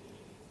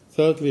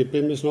 Thirdly,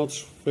 BIM is not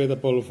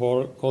suitable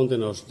for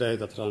continuous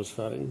data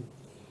transferring.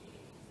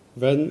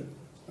 When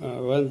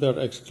there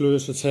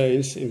excludes a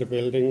change in the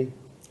building,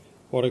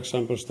 for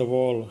example, the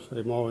wall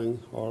removing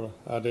or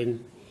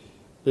adding,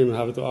 BIM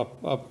have to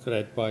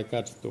upgrade by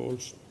CAD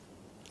tools.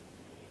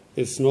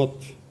 It's not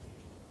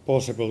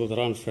possible to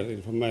transfer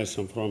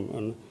information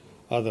from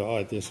another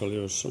IT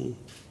solution.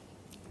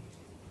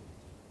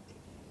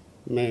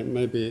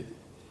 Maybe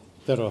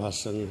Tero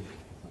has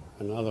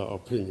another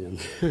opinion.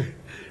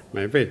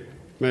 maybe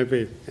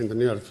in the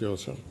near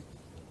future.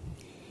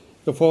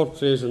 The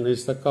fourth reason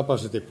is the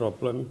capacity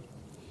problem.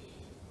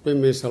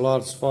 BIM is a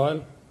large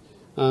file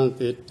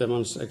and it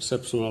demands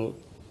exceptional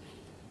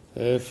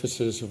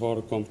efficiency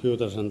for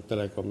computers and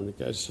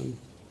telecommunication.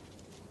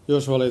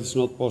 Usually it's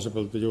not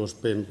possible to use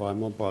BIM by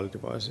mobile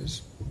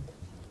devices.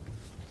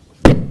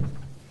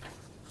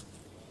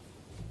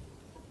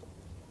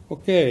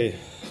 Okay.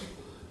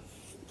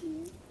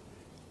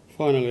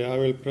 Finally, I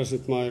will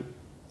present my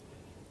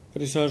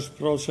research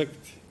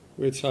project,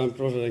 which I'm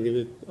proceeding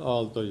with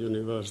Aalto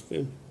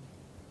University.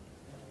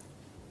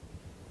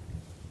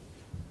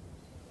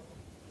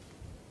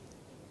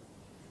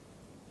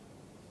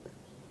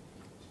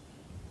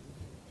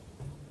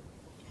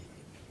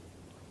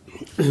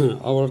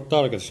 Our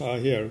targets are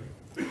here.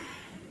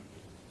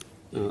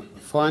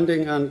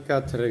 Finding and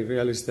gathering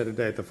real estate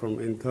data from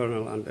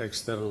internal and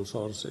external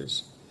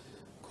sources.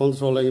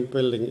 Controlling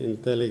building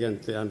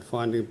intelligently and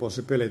finding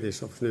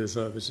possibilities of new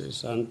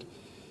services, and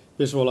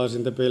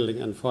visualizing the building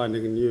and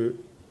finding new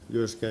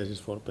use cases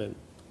for BIM.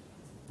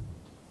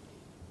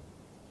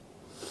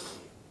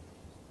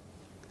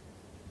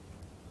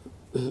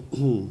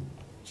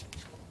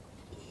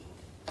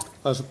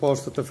 I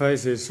suppose that the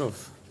phases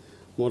of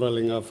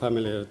modeling are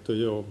familiar to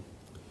you,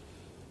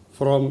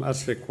 from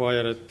as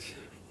required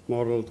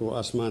model to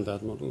as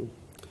mandated model.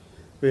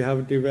 We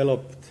have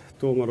developed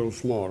two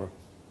models more.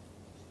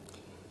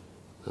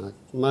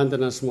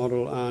 Maintenance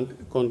model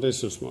and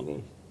conditions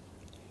model.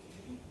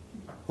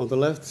 On the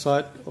left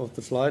side of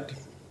the slide,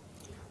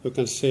 you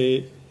can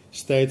see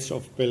stages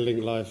of building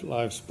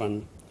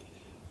lifespan.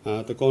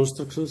 The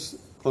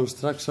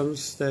construction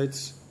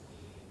stage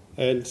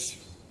ends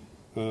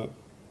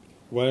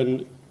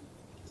when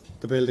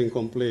the building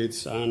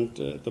completes and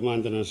the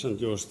maintenance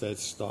and use stage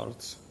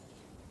starts.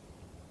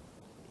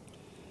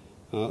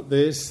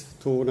 These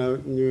two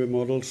new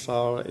models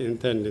are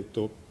intended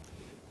to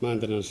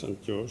maintenance and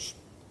use.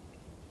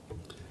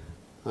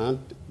 And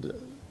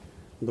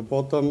the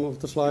bottom of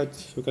the slide,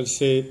 you can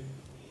see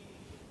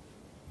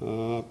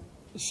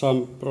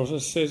some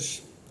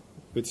processes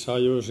which are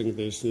using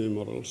these new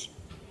models.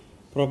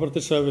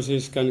 Property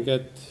services can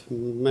get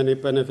many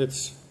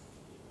benefits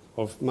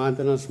of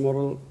maintenance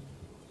model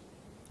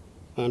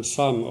and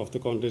some of the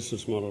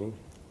conditions model.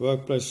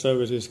 Workplace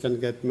services can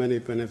get many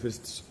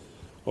benefits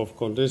of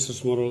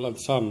conditions model and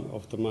some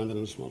of the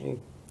maintenance model.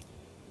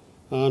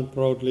 And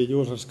broadly,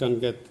 users can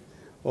get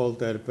all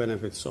their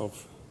benefits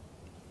of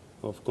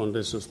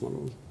conditions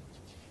model.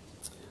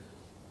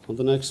 On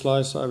the next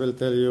slides, I will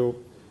tell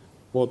you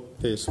what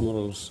these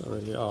models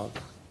really are.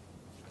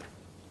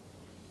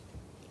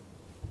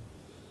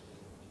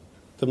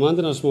 The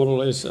maintenance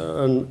model is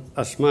an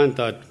assigned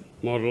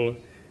model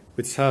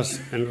which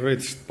has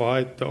enriched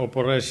by the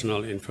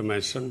operational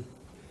information.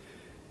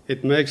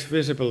 It makes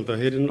visible the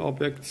hidden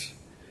objects,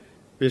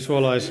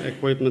 visualize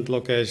equipment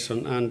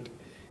location, and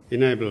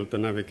enable the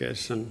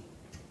navigation.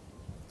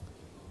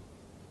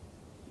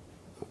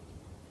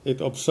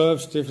 It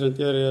observes different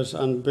areas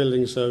and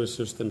building service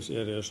systems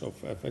areas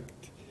of effect.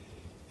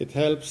 It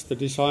helps the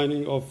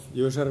designing of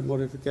user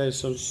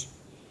modifications,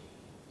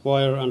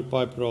 wire and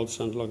pipe routes,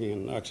 and logging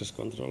and access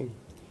control.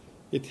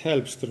 It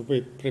helps to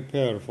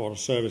prepare for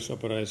service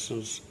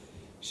operations,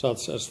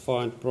 such as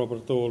find proper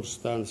tools,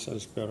 stands,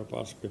 and spare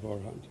parts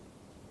beforehand.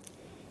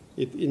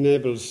 It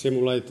enables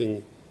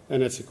simulating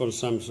energy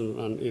consumption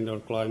and indoor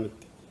climate,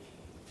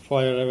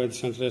 fire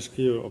events and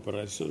rescue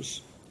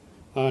operations,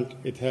 and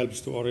it helps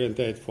to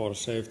orientate for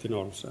safety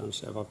norms and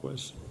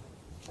evacuation.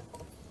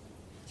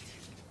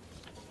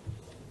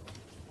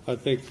 I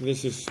think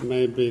this is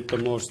maybe the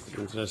most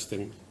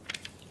interesting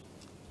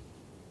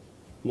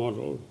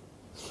model.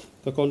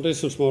 The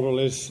conditions model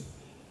is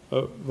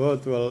a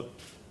virtual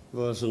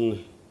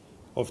version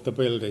of the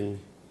building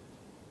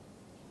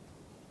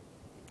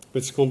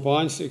which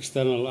combines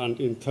external and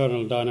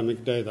internal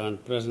dynamic data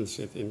and presents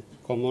it in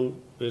common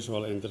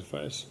visual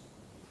interface.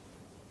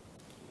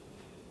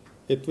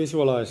 It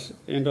visualizes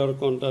indoor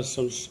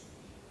conditions,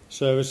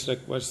 service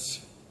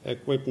requests,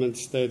 equipment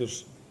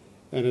status,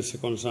 energy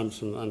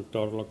consumption, and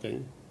door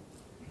locking.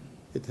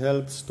 It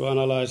helps to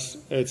analyze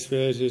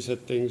HVAC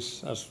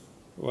settings as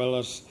well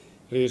as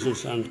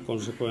reasons and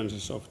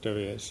consequences of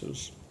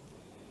deviations.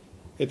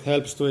 It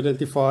helps to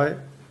identify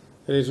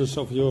reasons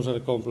of user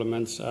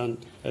complements and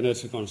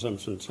energy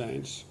consumption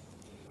change.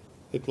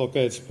 It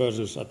locates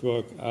persons at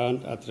work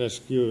and at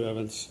rescue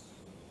events,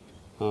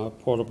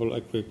 portable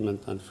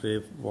equipment, and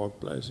free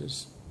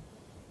workplaces.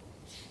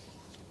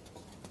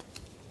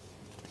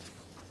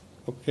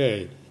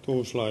 Okay,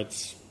 2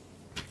 slides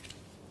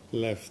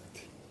left.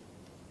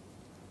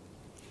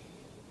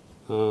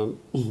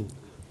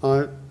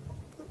 I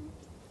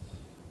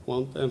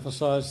want to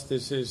emphasize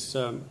this is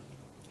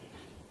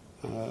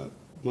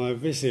my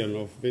vision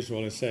of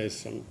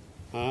visualization,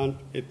 and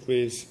it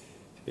means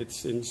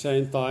it's in the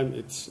same time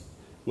it's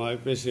my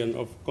vision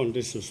of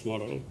conditions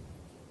model.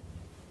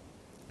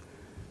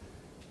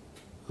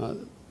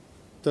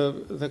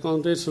 The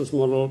conditions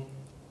model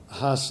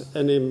has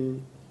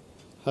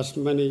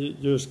many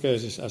use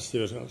cases as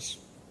usual.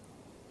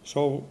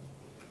 So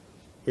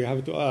we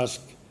have to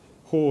ask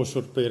who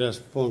should be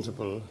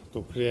responsible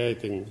to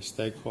creating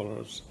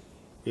stakeholders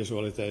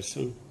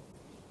visualization.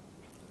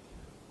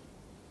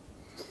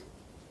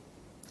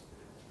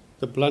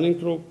 The planning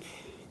group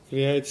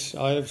creates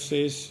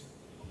IFCs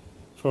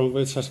from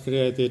which has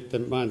created the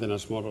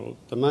maintenance model.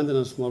 The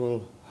maintenance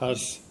model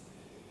has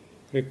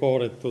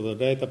recorded to the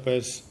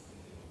database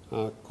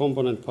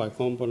component by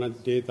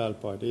component, detail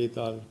by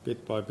detail,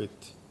 bit by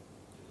bit.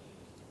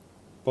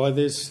 By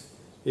this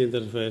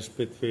interface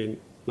between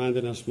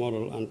maintenance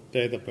model and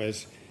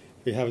database,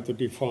 we have to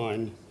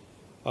define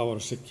our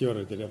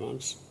security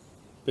demands,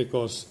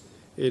 because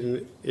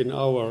in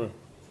our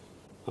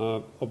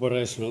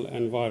operational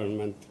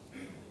environment,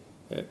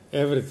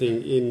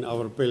 everything in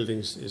our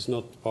buildings is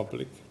not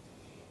public.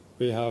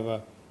 We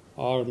have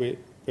army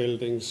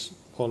buildings,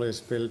 police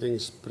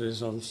buildings,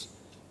 prisons,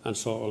 and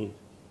so on.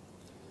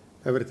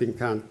 Everything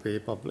can't be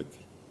public.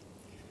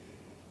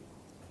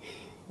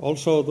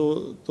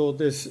 Also, to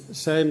this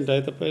same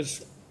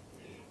database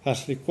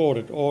has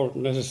recorded all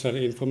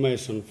necessary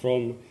information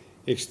from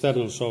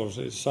external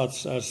sources,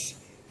 such as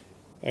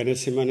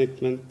energy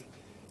management,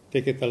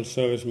 digital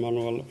service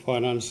manual,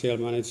 financial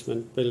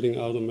management, building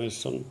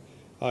automation,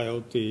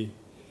 IoT,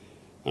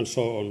 and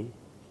so on.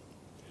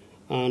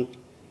 And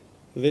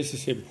this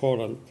is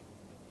important.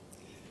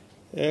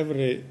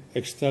 Every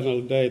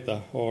external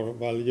data or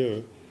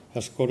value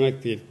has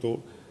connected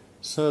to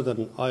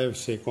certain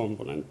IFC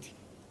component.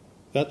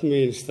 That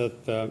means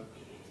that,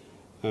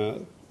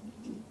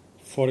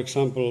 for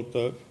example,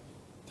 the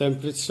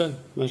temperature,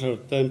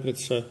 measured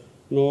temperature,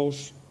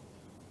 knows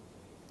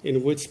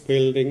in which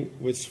building,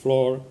 which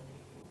floor,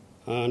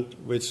 and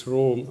which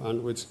room,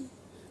 and which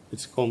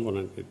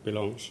component it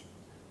belongs.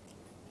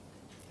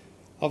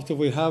 After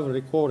we have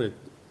recorded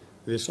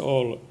this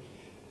all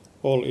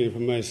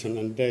information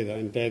and data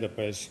in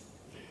database,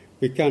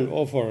 we can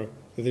offer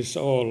this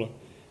all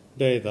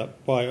data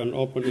by an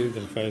open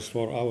interface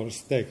for our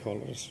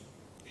stakeholders.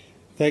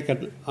 They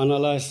can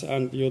analyze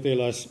and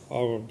utilize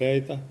our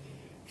data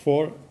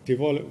for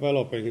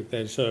developing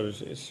their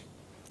services.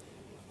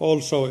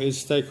 Also, each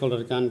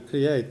stakeholder can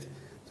create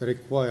the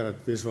required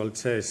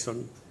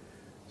visualization,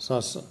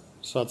 such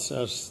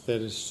as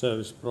their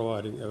service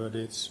providing ever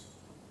needs.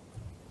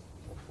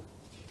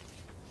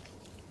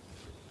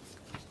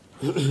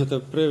 The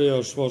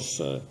previous was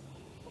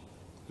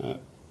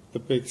the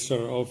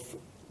picture of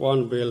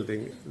one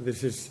building.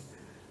 This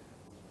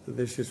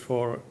is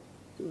for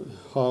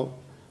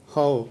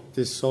how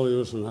this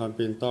solution has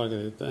been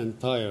targeted the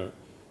entire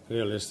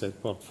real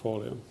estate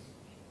portfolio.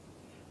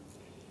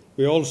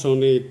 We also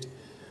need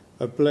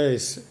a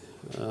place,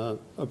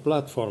 a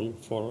platform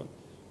for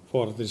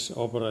these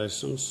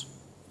operations.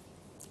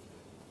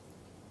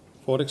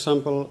 For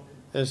example,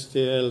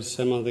 SDL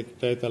semantic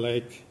data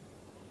lake,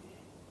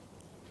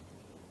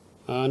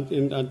 and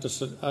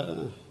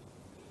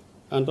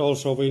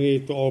also we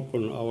need to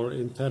open our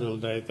internal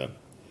data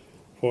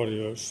for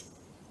use.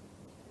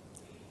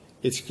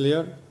 It's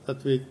clear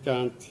that we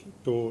can't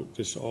do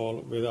this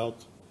all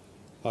without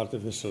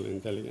artificial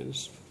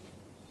intelligence.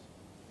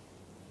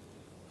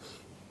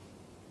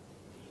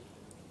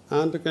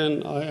 And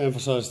again, I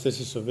emphasize this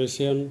is a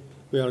vision.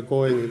 We are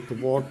going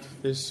toward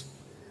this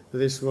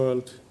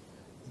world,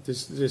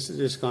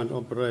 this kind of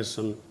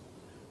operation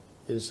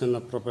in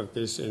Senna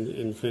Properties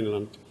in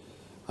Finland.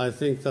 I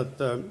think that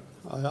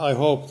I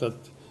hope that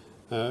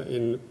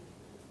in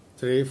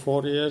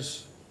 3-4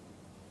 years,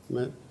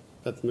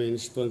 that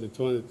means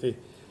 2020,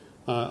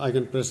 I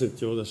can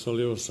present you the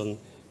solution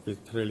which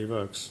really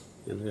works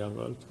in the real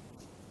world.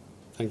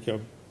 Thank you.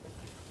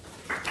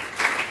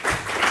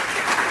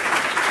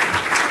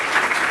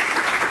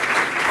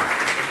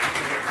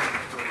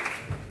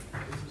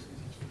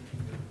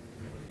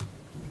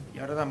 Y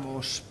ahora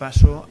damos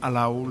paso a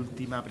la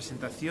última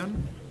presentación.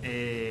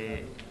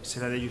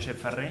 Será de Josep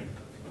Ferrer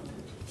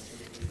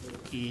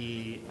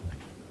y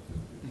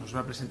nos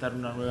va a presentar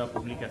una nueva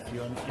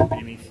publicación en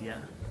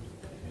primicia.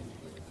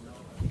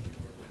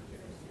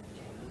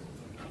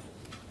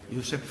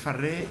 Josep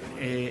Ferrer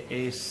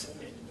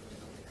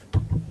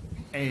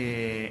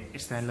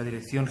está en la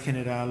Dirección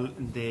General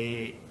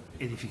de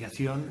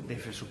Edificación de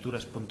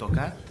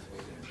Infraestructuras.cat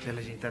de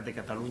la Generalitat de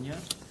Cataluña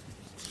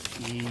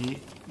y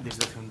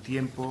desde hace un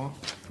tiempo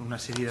una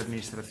serie de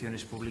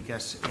administraciones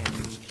públicas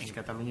en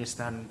Cataluña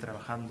están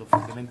trabajando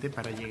fuertemente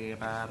para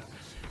llegar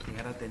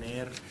a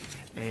tener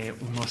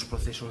unos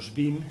procesos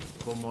BIM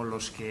como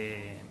los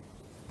que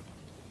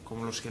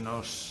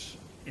nos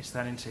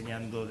están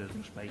enseñando de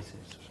otros países.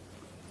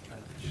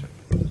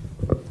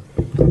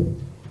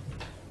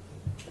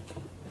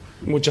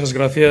 Muchas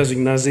gracias,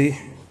 Ignasi.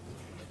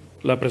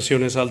 La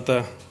presión es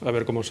alta, a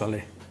ver cómo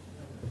sale.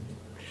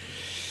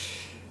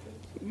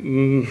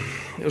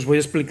 Os voy a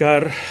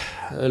explicar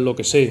lo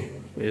que sé.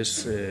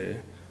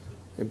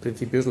 En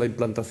principio es la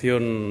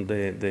implantación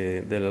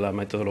de la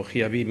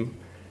metodología BIM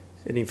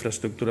en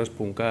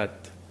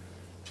infraestructuras.cat,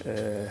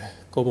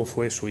 cómo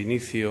fue su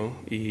inicio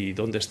y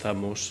dónde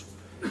estamos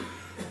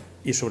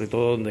y sobre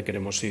todo dónde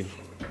queremos ir.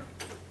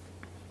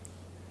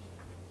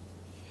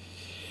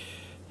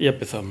 Y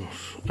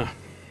empezamos.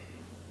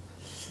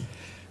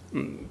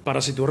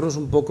 Para situarnos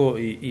un poco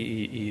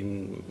y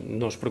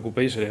no os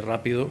preocupéis, seré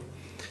rápido,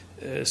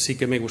 sí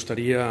que me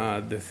gustaría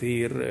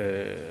decir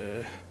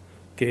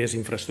qué es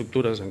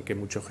Infraestructuras, aunque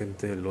mucha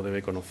gente lo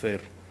debe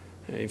conocer.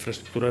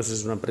 Infraestructuras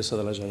es una empresa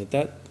de la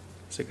Generalitat,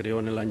 se creó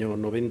en el año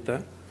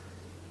 90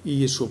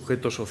 y su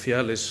objeto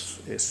social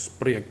es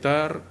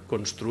proyectar,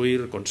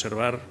 construir,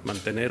 conservar,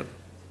 mantener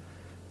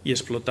y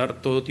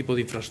explotar todo tipo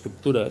de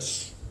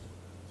infraestructuras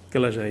que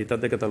la Generalitat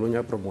de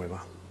Cataluña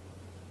promueva.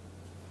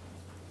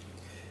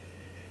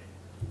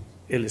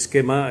 El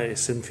esquema es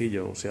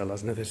sencillo, o sea,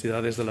 las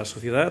necesidades de la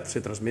sociedad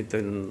se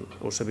transmiten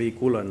o se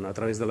vehiculan a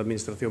través de la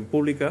administración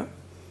pública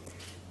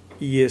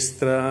y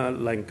esta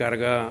la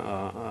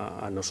encarga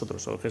a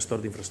nosotros, al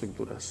gestor de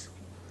infraestructuras.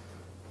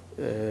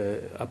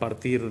 A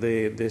partir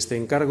de este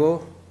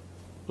encargo,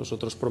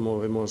 nosotros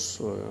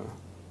promovemos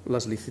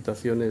las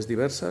licitaciones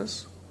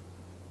diversas,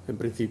 en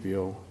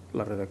principio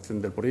la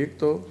redacción del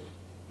proyecto,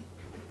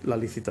 la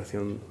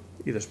licitación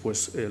y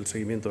después el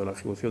seguimiento de la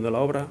ejecución de la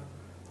obra,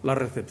 la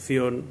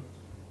recepción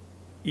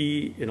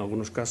y, en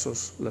algunos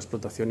casos, la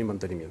explotación y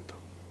mantenimiento.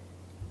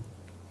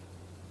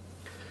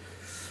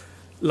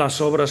 Las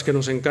obras que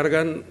nos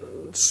encargan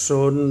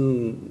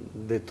son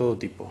de todo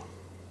tipo.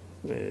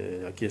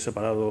 Aquí he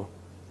separado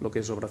lo que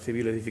es obra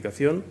civil e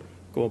edificación.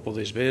 Como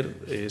podéis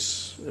ver,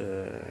 es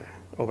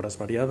obras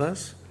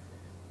variadas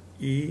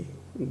y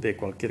de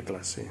cualquier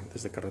clase,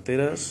 desde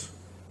carreteras,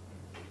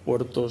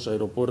 puertos,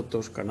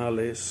 aeropuertos,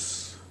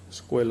 canales,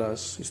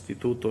 escuelas,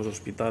 institutos,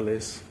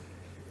 hospitales,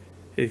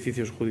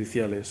 edificios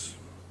judiciales,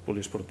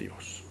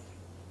 poliesportivos.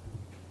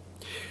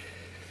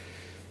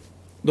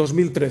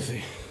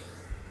 2013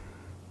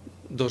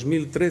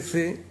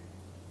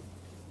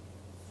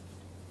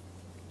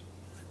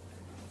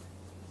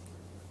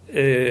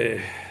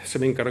 se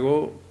me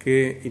encargó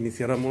que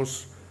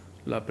iniciáramos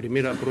la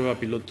primera prueba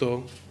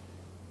piloto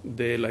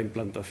de la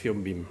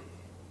implantación BIM.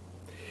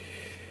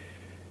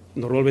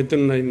 Normalmente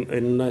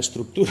en una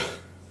estructura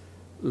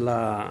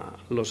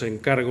los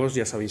encargos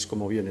ya sabéis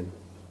cómo vienen.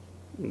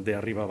 de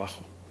arriba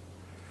abajo.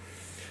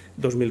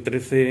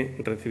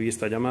 2013 recibí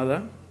esta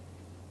llamada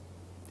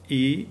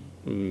y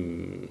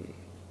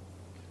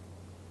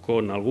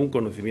con algún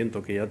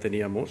conocimiento que ya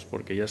teníamos,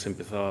 porque ya se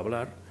empezaba a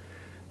hablar,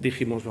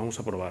 dijimos vamos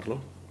a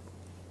probarlo.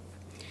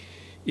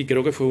 Y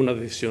creo que fue una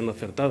decisión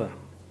acertada.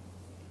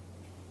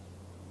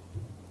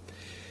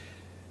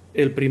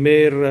 La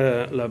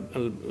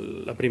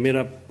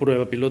primera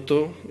prueba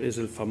piloto es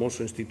el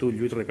famoso Instituto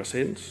Lluís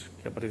Recasens,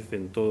 que aparece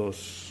en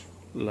todas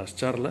las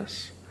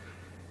charlas,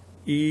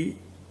 y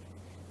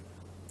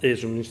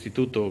es un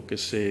instituto que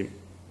se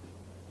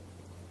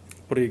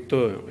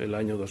proyectó el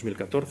año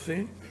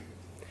 2014,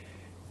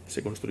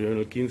 se construyó en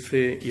el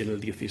 15 y en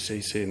el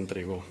 16 se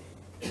entregó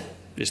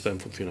y está en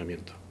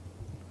funcionamiento.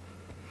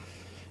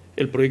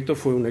 El proyecto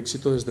fue un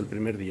éxito desde el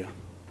primer día.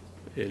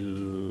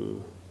 En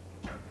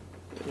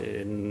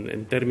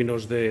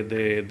términos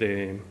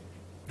de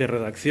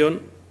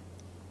redacción,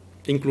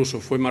 incluso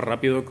fue más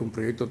rápido que un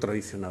proyecto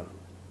tradicional.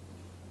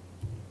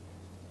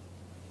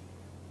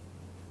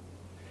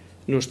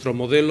 Nuestro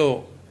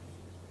modelo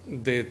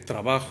de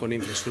trabajo en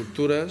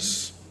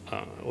infraestructuras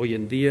hoy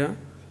en día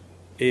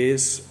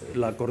es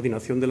la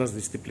coordinación de las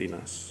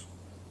disciplinas.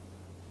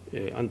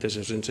 Antes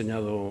os he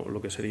enseñado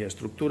lo que sería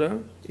estructura,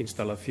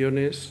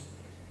 instalaciones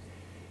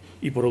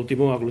y, por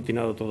último,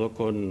 aglutinado todo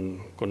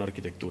con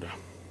arquitectura.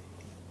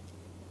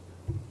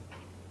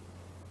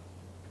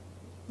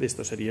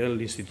 Esto sería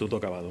el instituto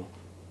acabado.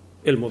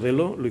 El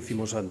modelo lo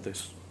hicimos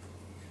antes.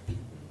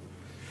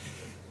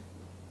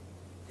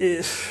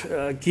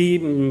 Aquí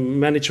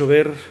me han hecho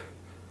ver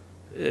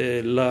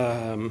el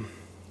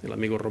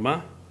amigo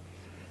Romá,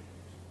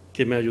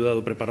 que me ha ayudado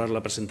a preparar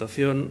la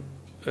presentación.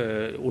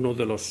 Uno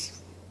de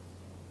las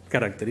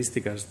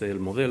características del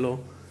modelo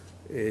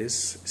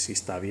es, si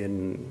está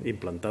bien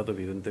implantado,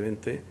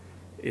 evidentemente,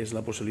 es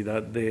la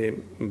posibilidad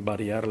de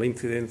variar la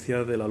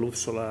incidencia de la luz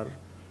solar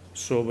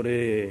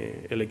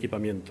sobre el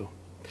equipamiento.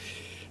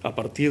 A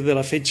partir de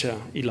la fecha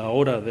y la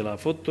hora de la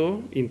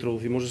foto,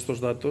 introducimos estos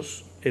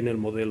datos en el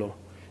modelo.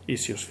 Y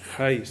si os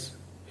fijáis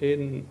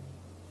en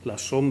la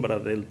sombra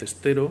del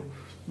testero,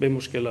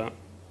 vemos que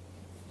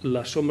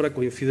la sombra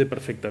coincide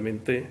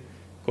perfectamente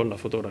con la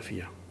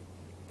fotografía.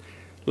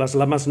 Las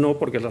lamas no,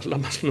 porque las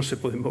lamas no se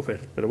pueden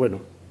mover, pero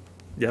bueno,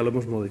 ya lo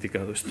hemos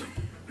modificado esto.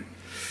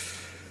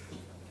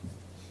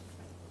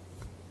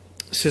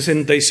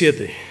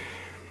 67.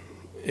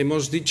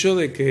 Hemos dicho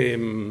de que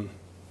en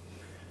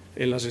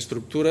las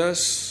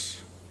estructuras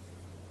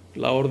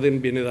la orden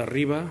viene de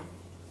arriba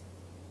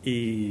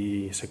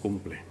y se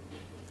cumple.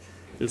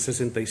 El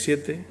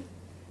 67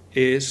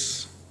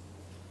 es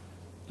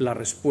la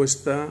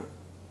respuesta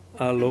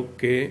a lo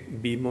que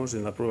vimos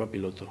en la prueba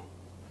piloto.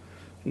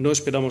 No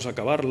esperamos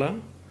acabarla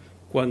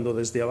cuando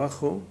desde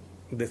abajo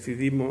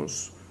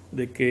decidimos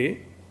de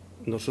que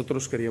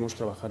nosotros queríamos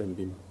trabajar en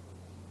BIM.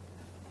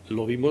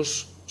 Lo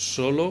vimos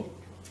solo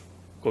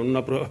con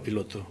una prueba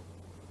piloto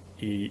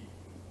y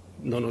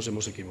no nos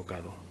hemos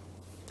equivocado.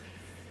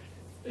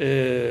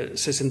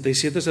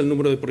 67 es el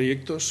número de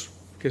proyectos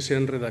que se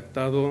han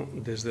redactado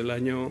desde el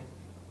año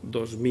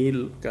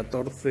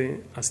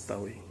 2014 hasta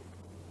hoy.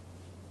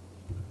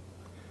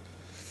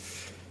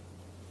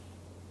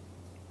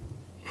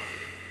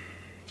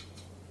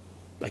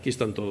 Aquí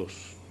están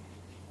todos,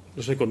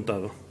 los he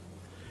contado.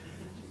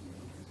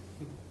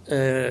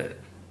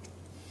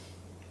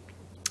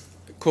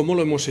 ¿Cómo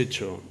lo hemos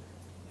hecho?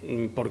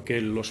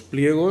 Porque los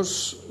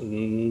pliegos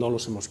no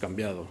los hemos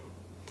cambiado.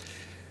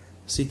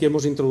 Sí que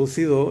hemos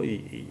introducido,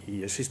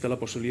 y existe la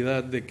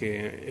posibilidad de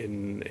que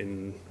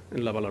en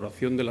la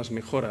valoración de las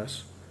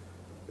mejoras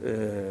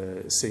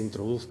se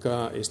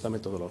introduzca esta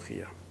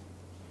metodología.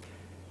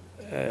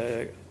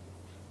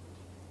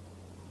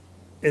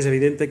 Es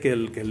evidente que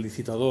el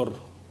licitador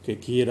que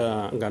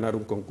quiera ganar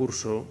un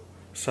concurso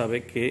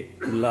sabe que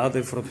la ha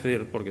de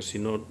ofrecer, porque si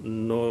no,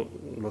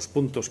 los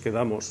puntos que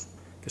damos,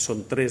 que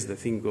son 3 de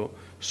 5,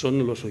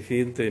 son lo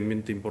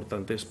suficientemente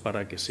importantes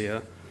para que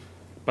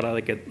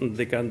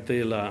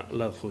decante la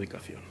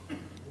adjudicación.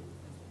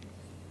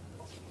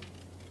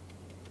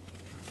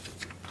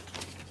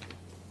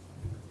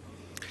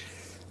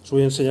 Os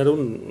voy a enseñar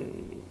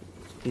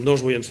no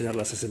os voy a enseñar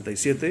la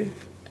 67,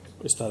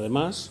 está de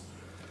más,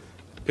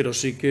 pero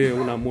sí que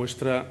una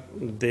muestra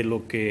de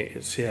lo que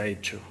se ha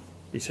hecho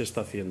y se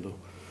está haciendo.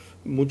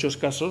 Muchos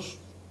casos,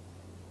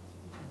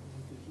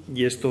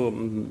 y esto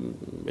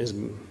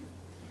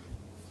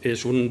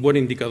es un buen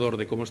indicador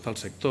de cómo está el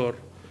sector,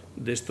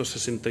 de estos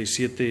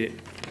 67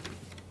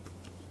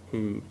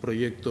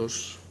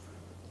 proyectos,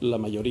 la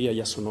mayoría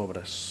ya son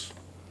obras.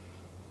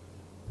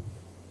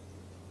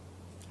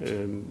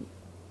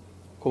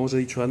 Como os he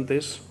dicho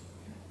antes,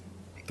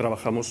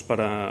 trabajamos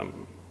para...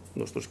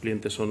 Nuestros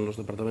clientes son los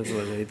departamentos de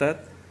la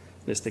Generalitat,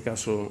 en este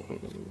caso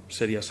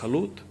sería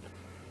salud,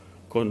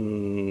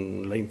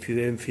 con la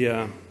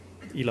incidencia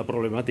y la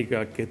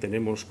problemática que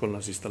tenemos con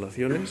las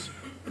instalaciones.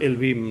 El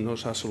BIM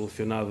nos ha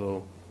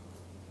solucionado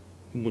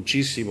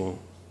muchísimo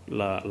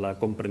la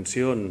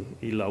comprensión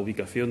y la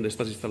ubicación de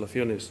estas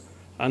instalaciones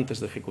antes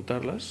de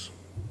ejecutarlas.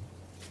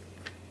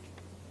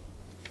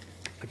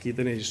 Aquí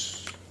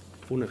tenéis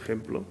un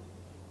ejemplo.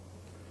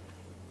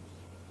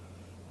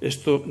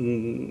 Esto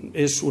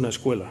es una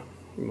escuela.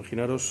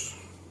 Imaginaros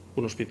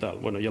un hospital.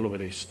 Bueno, ya lo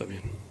veréis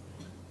también.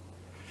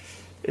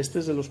 Este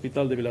es el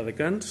hospital de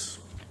Viladecans,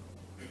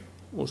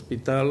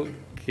 hospital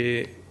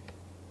que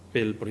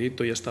el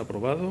proyecto ya está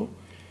aprobado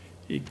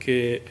y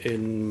que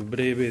en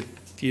breve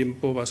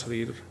tiempo va a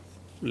salir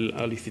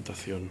a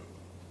licitación.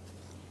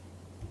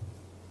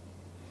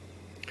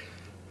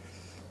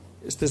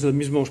 Este es el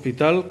mismo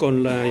hospital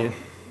con la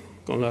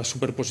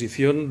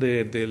superposición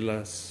de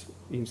las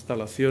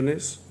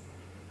instalaciones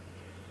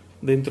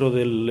dentro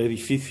del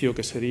edificio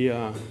que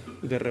sería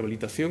de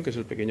rehabilitación, que es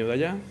el pequeño de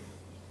allá,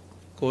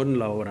 con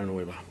la obra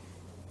nueva.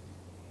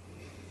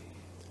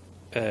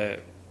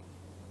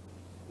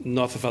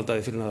 No hace falta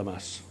decir nada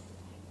más.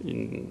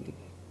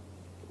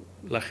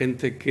 La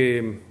gente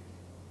que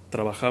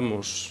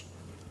trabajamos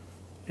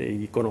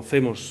y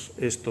conocemos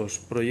estos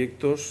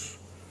proyectos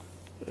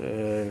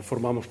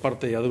formamos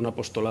parte ya de un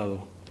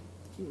apostolado,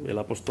 el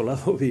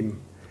apostolado BIM.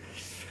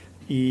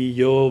 Y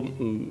yo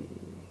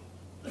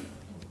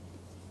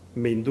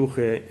me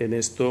induje en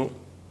esto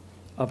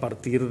a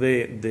partir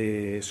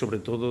sobre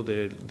todo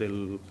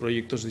de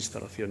proyectos de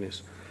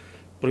instalaciones.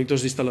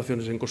 Proyectos de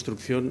instalaciones en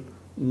construcción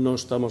no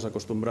estamos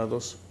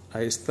acostumbrados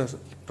a esta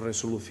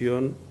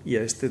resolución y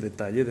a este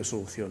detalle de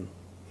solución.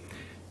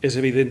 Es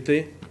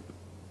evidente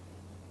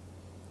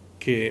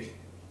que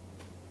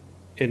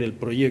en el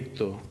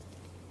proyecto,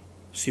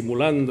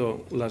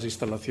 simulando las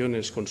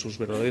instalaciones con sus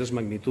verdaderas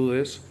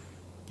magnitudes,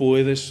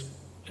 puedes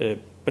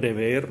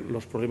prever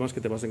los problemas que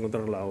te vas a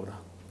encontrar en la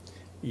obra.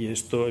 Y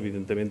esto,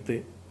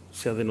 evidentemente,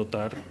 se ha de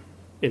notar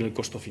en el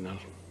costo final.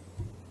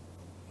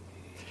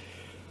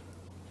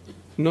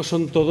 No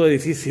son todo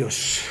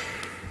edificios.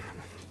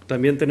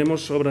 También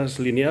tenemos obras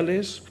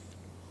lineales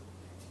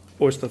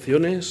o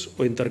estaciones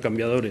o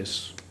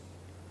intercambiadores.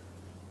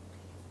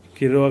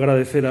 Quiero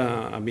agradecer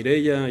a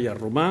Mireia y a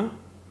Romà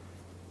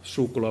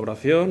su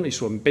colaboración y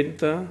su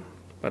empenta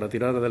para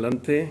tirar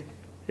adelante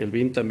el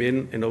BIM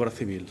también en obra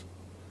civil.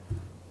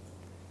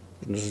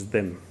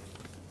 Necessitem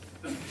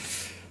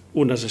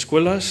unes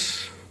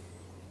escuelas,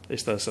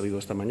 esta ha salido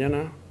esta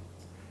mañana,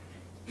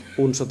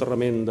 un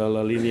soterrament de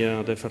la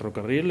línia de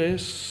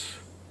ferrocarriles,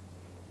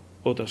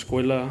 otra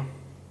escuela,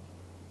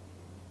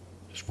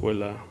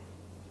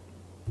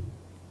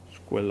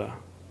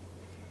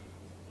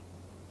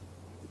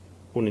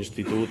 un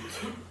institut.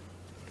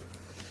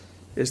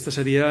 Esta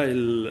sería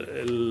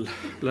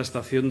la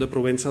estación de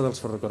Provença dels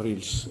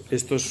ferrocarrils.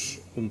 Esto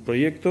es un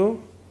proyecto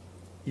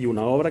y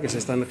una obra que se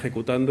están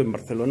ejecutando en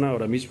Barcelona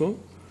ahora mismo,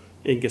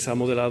 en que se ha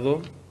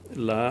modelado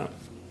la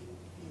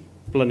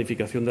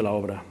planificación de la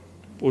obra.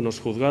 Unos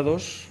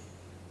juzgados,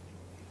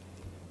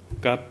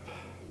 CAP,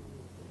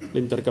 el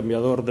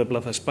intercambiador de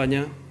Plaza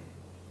España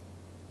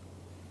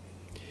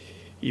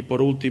y,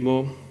 por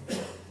último,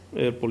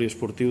 el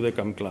poliesportiu de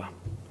Camp Clar.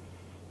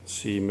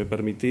 Si me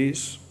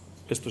permitís,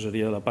 esto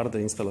sería la parte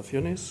de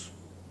instalaciones,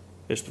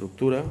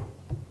 estructura,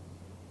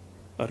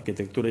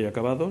 arquitectura y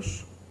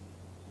acabados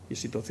y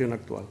situación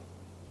actual.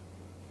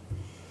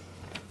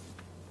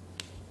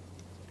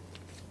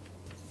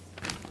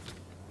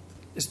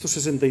 Estos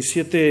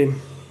 67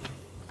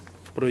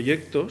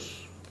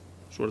 proyectos,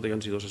 suerte que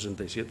han sido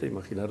 67,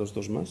 imaginaros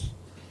dos más,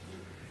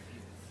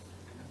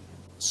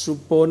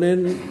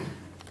 suponen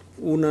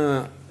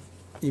una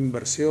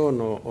inversión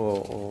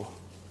o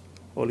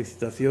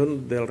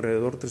licitación de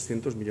alrededor de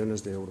 300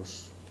 millones de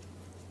euros.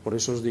 Por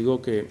eso os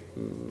digo que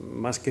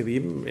más que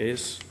BIM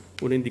es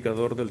un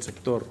indicador del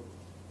sector.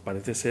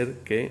 Parece ser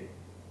que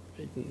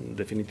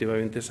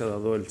definitivamente se ha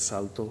dado el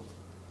salto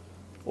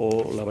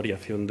o la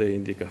variación de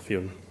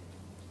indicación.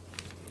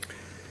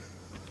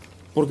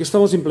 ¿Por qué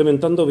estamos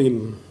implementando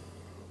BIM?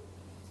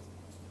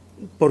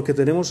 Porque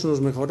tenemos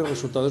unos mejores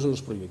resultados en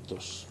los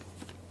proyectos.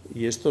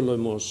 Y esto lo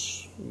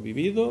hemos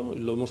vivido y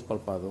lo hemos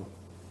palpado.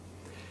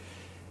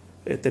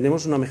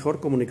 Tenemos una mejor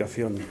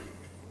comunicación,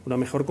 una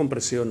mejor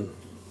compresión,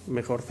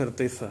 mejor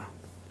certeza,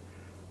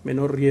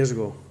 menor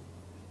riesgo,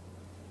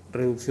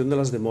 reducción de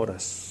las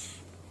demoras.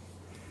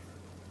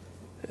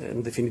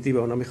 En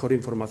definitiva, una mejor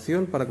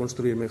información para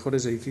construir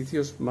mejores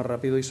edificios más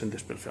rápido y sin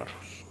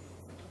despilfarros.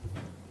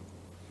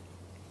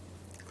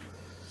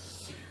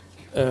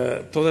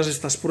 Todas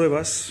estas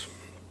pruebas,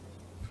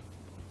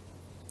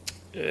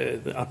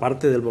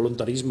 aparte del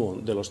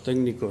voluntarismo de los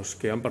técnicos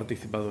que han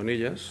participado en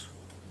ellas,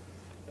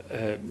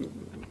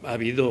 ha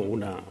habido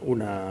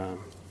una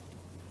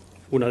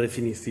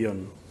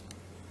definición.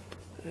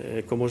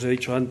 Como os he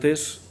dicho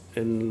antes,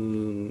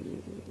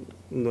 en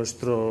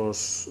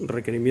nuestros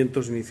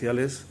requerimientos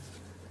iniciales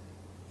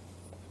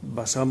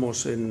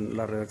basamos en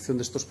la redacción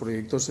de estos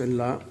proyectos en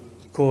la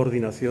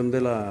coordinación de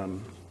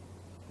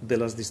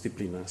las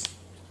disciplinas.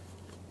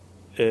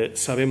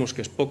 Sabemos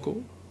que es poco,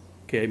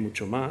 que hay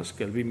mucho más,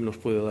 que el BIM nos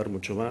puede dar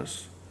mucho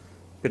más,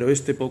 pero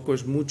este poco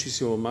es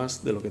muchísimo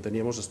más de lo que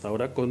teníamos hasta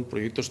ahora con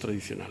proyectos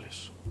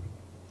tradicionales.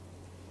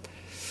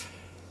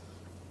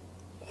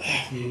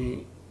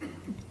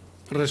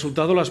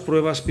 Resultado, las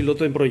pruebas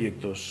piloto en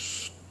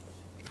proyectos.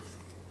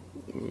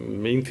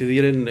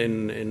 incidir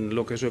en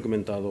lo que os he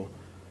comentado.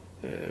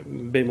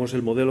 Vemos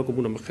el modelo como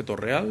un objeto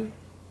real,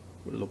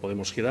 lo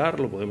podemos girar,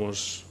 lo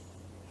podemos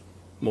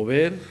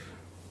mover,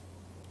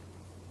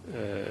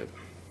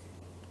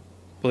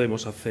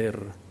 podemos hacer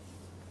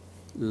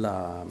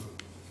la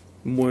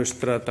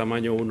muestra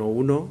tamaño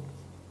 1:1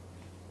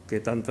 que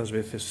tantas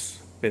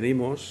veces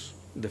pedimos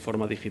de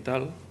forma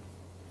digital.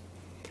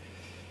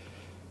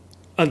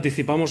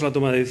 Anticipamos la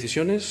toma de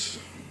decisiones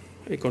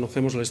y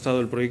conocemos el estado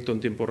del proyecto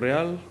en tiempo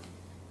real,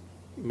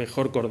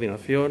 mejor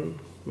coordinación,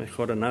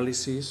 mejor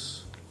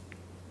análisis,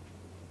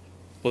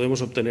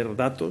 podemos obtener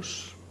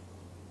datos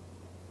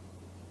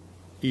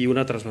y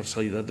una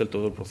transversalidad del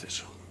todo el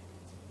proceso.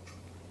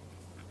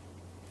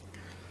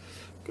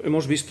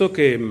 Hemos visto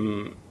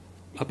que,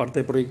 aparte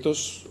de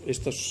proyectos,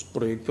 estos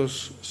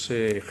proyectos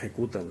se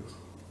ejecutan.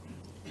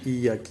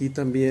 Y aquí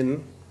también,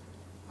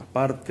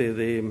 aparte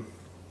de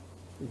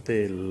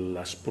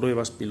las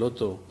pruebas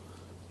piloto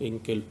en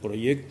que el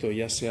proyecto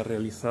ya se ha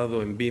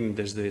realizado en BIM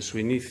desde su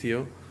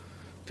inicio,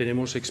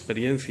 tenemos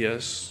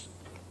experiencias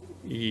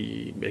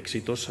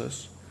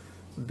exitosas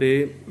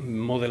de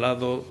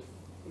modelado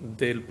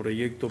del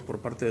proyecto por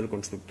parte del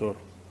constructor.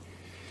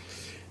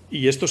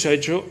 Y esto se ha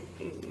hecho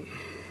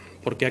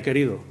porque ha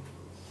querido.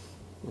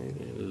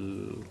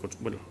 El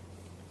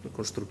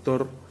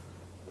constructor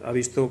ha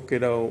visto que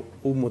era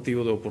un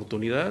motivo de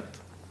oportunidad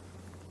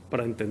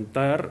para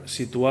intentar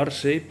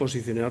situarse y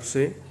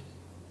posicionarse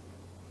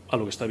a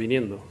lo que está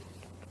viniendo.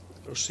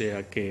 O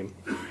sea que,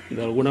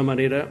 de alguna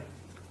manera,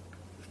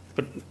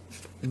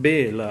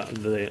 ve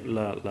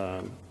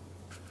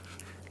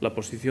la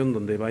posición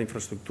donde va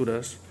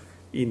infraestructuras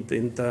e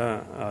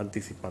intenta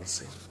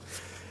anticiparse.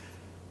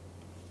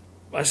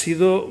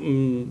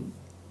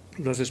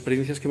 Las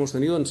experiencias que hemos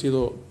tenido han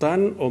sido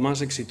tan o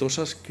más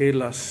exitosas que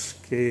las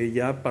que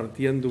ya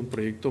partían de un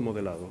proyecto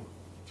modelado.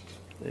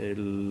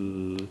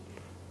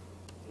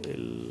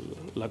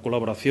 La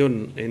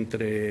colaboración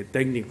entre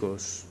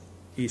técnicos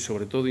y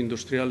sobre todo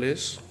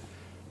industriales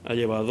ha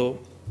llevado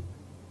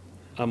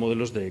a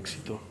modelos de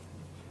éxito.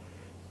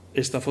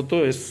 Esta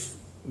foto es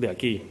de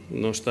aquí,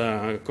 no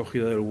está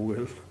cogida del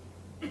Google.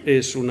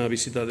 Es una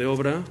visita de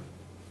obra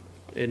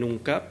en un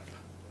CAP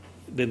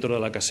dentro de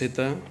la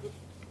caseta,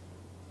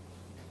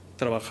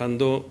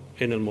 trabajando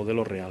en el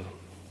modelo real.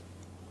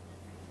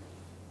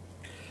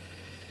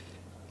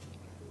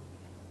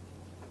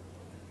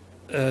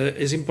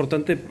 Es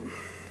importante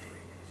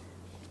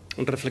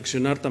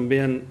reflexionar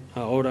también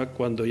ahora,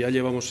 cuando ya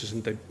llevamos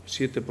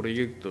 67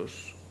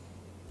 proyectos,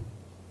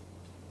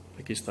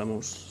 aquí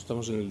estamos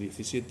en el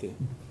 17,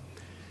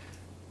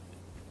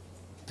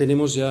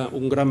 tenemos ya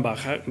un gran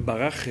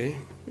bagaje,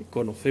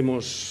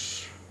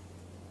 conocemos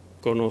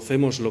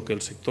lo que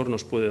el sector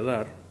nos puede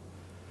dar,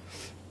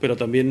 pero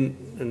también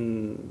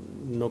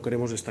no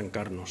queremos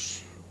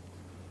estancarnos.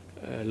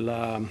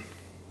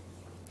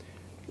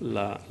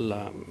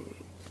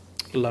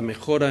 La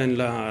mejora en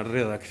la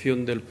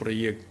redacción del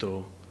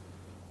proyecto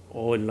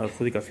o en la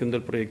adjudicación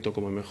del proyecto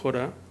como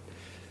mejora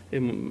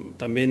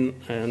también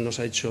nos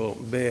ha hecho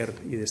ver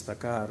y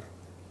destacar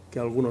que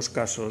en algunos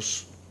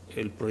casos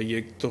el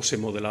proyecto se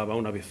modelaba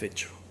una vez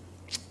hecho.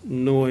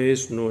 No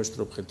es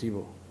nuestro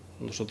objetivo.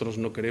 Nosotros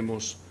no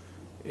queremos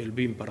el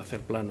BIM para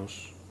hacer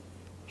planos.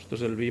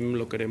 Nosotros el BIM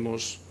lo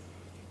queremos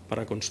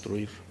para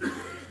construir.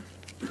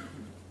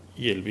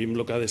 Y el BIM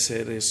lo que ha de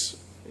ser es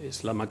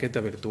la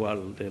maqueta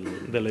virtual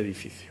del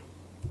edificio.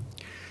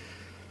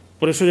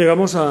 Por eso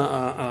llegamos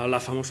a la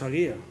famosa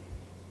guía,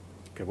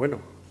 que bueno,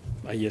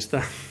 ahí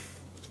está.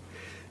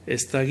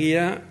 Esta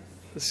guía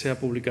se ha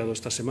publicado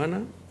esta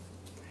semana,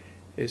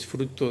 es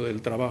fruto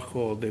del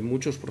trabajo de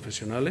muchos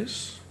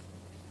profesionales,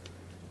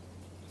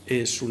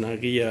 es una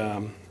guía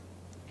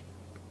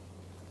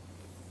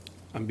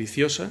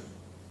ambiciosa,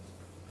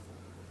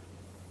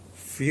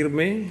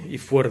 firme y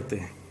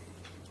fuerte,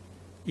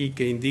 y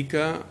que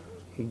indica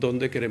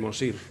dónde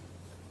queremos ir,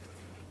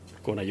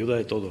 con ayuda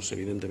de todos,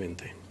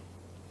 evidentemente.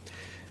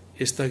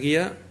 Esta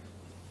guía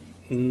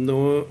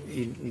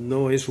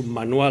no es un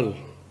manual,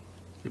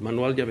 el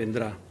manual ya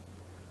vendrá,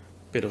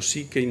 pero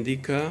sí que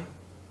indica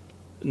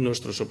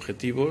nuestros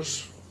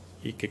objetivos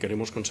y qué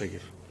queremos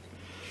conseguir.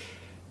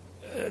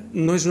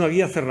 No es una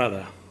guía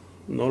cerrada,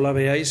 no la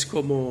veáis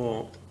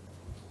como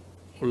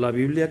la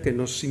Biblia, que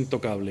no es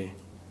intocable.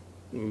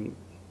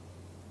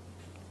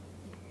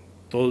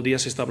 Todo el día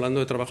se está hablando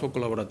de trabajo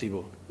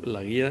colaborativo.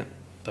 La guía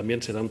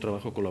también será un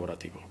trabajo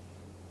colaborativo.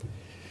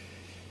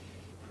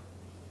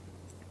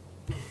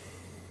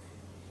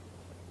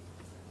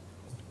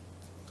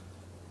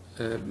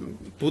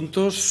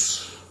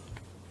 Puntos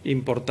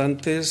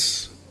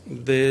importantes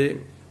de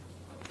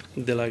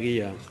la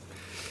guía.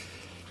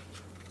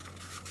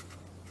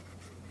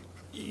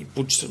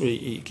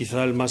 Y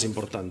quizá el más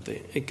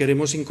importante.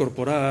 Queremos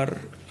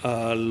incorporar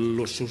a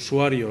los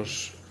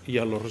usuarios y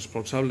a los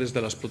responsables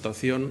de la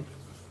explotación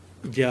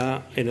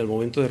ya en el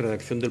momento de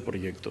redacción del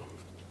proyecto.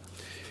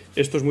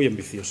 Esto es muy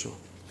ambicioso,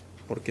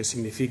 porque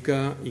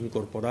significa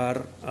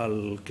incorporar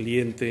al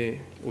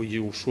cliente y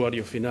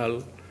usuario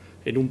final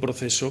en un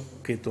proceso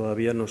que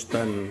todavía no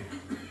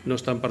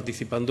están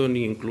participando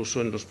ni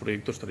incluso en los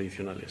proyectos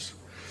tradicionales.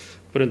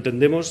 Pero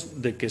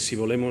entendemos de que si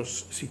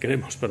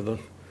queremos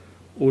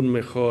un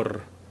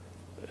mejor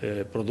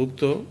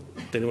producto,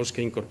 tenemos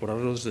que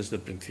incorporarlos desde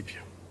el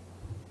principio.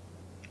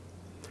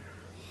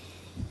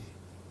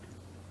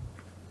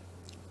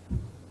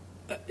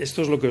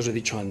 Esto es lo que os he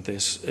dicho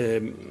antes.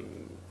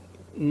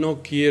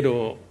 No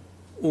quiero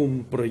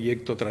un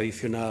proyecto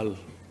tradicional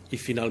y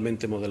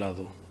finalmente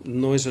modelado.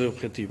 No es el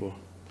objetivo.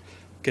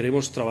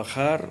 Queremos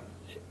trabajar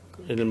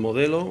en el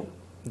modelo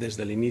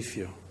desde el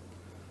inicio.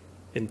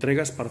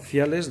 Entregas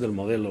parciales del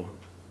modelo.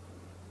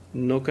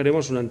 No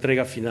queremos una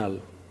entrega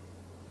final.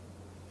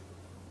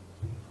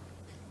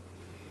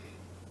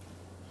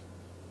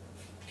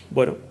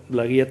 Bueno,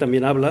 la guía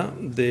también habla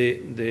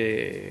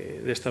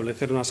de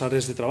establecer unas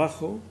áreas de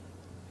trabajo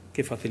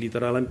que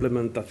facilitará la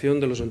implementación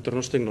de los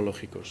entornos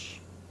tecnológicos.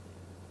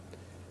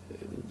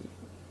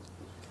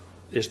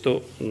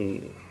 Esto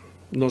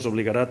nos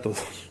obligará a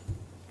todos.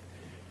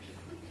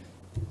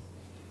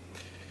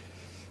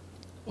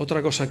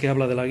 Otra cosa que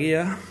habla de la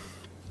guía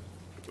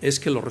es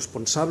que los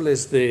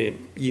responsables e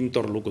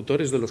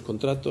interlocutores de los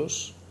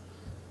contratos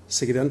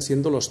seguirán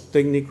siendo los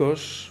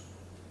técnicos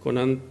con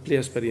amplia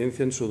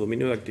experiencia en su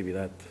dominio de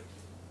actividad.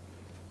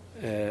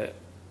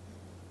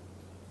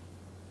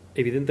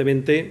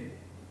 Evidentemente,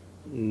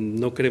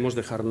 no queremos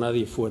dejar a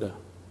nadie fuera,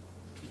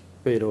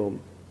 pero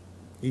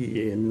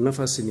en una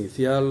fase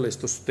inicial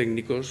estos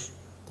técnicos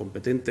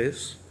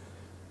competentes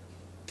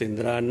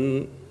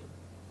tendrán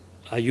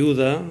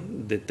ayuda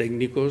de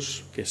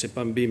técnicos que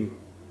sepan BIM,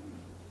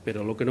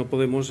 pero lo que no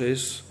podemos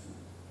es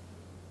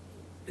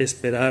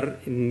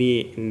esperar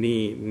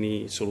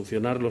ni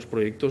solucionar los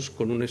proyectos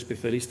con un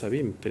especialista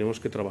BIM. Tenemos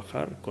que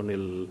trabajar con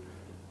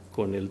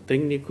el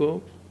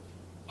técnico,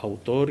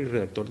 autor y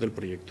redactor del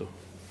proyecto.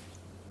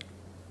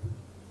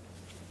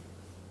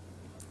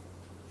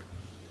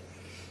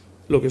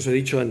 Lo que os he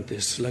dicho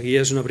antes, la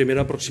guía es una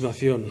primera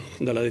aproximación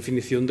de la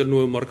definición del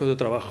nuevo marco de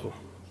trabajo,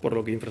 por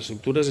lo que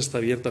Infraestructuras está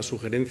abierta a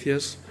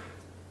sugerencias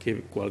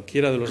que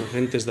cualquiera de los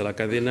agentes de la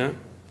cadena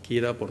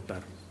quiera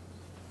aportar.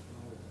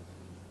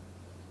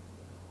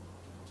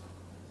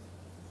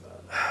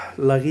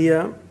 La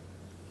guía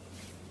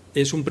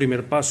es un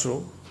primer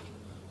paso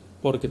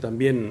porque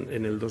también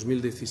en el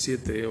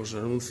 2017 os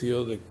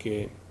anuncio de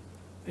que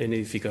en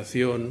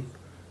edificación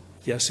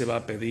ya se va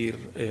a pedir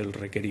el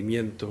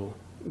requerimiento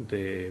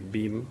de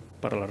BIM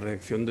para la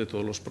redacción de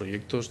todos los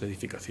proyectos de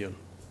edificación.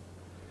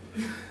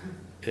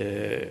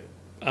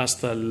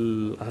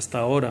 Hasta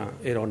ahora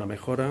era una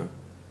mejora,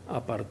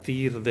 a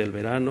partir del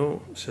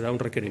verano será un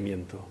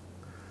requerimiento.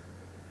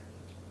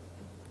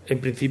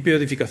 En principio,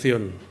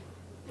 edificación,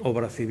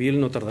 obra civil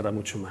no tardará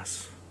mucho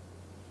más.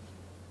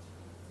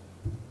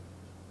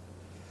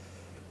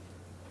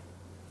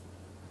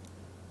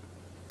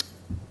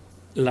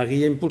 La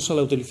guía impulsa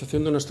la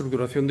utilización de una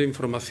estructuración de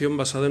información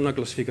basada en una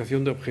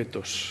clasificación de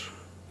objetos.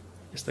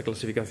 Esta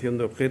clasificación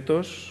de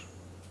objetos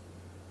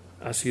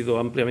ha sido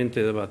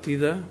ampliamente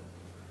debatida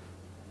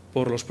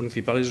por los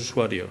principales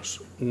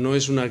usuarios. No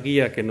es una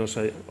guía que no es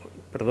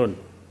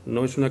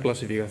una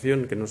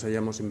clasificación que nos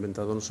hayamos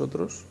inventado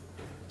nosotros,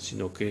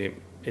 sino que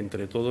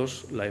entre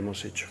todos la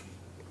hemos hecho.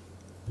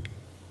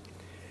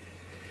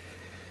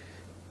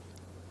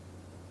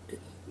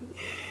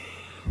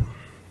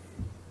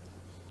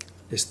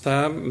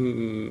 Está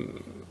el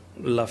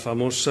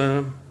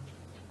famoso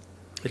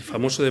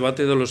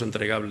debate de los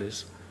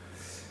entregables.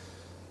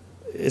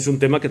 Es un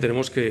tema que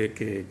tenemos que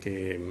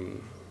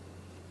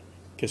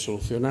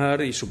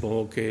solucionar y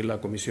supongo que la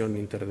comisión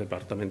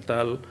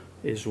interdepartamental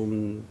es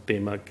un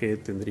tema que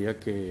tendría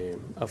que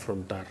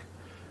afrontar.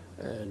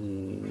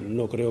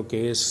 No creo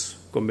que es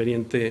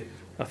conveniente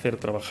hacer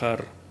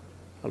trabajar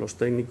a los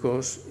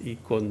técnicos y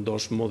con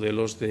dos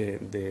modelos de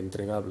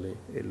entregable,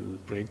 el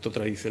proyecto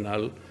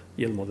tradicional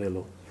y el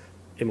modelo.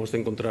 Hemos de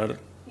encontrar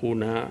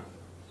un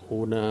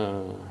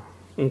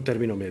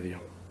término medio.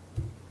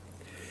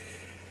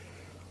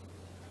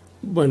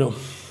 Bueno,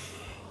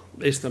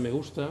 esta me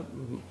gusta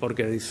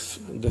porque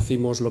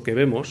decimos lo que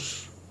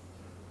vemos.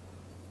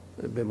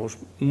 Vemos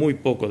muy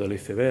poco del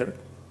iceberg.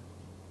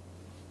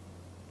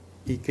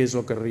 ¿Y qué es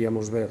lo que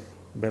querríamos ver?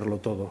 Verlo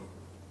todo.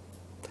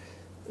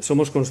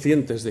 Somos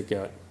conscientes de que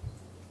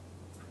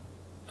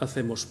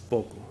hacemos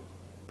poco,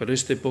 pero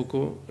este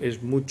poco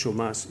es mucho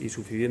más y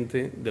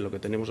suficiente de lo que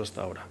tenemos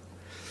hasta ahora.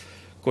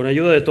 Con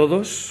ayuda de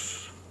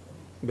todos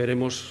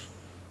veremos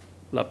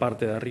la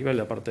parte de arriba y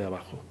la parte de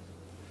abajo.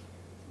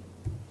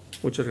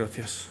 Muchas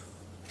gracias.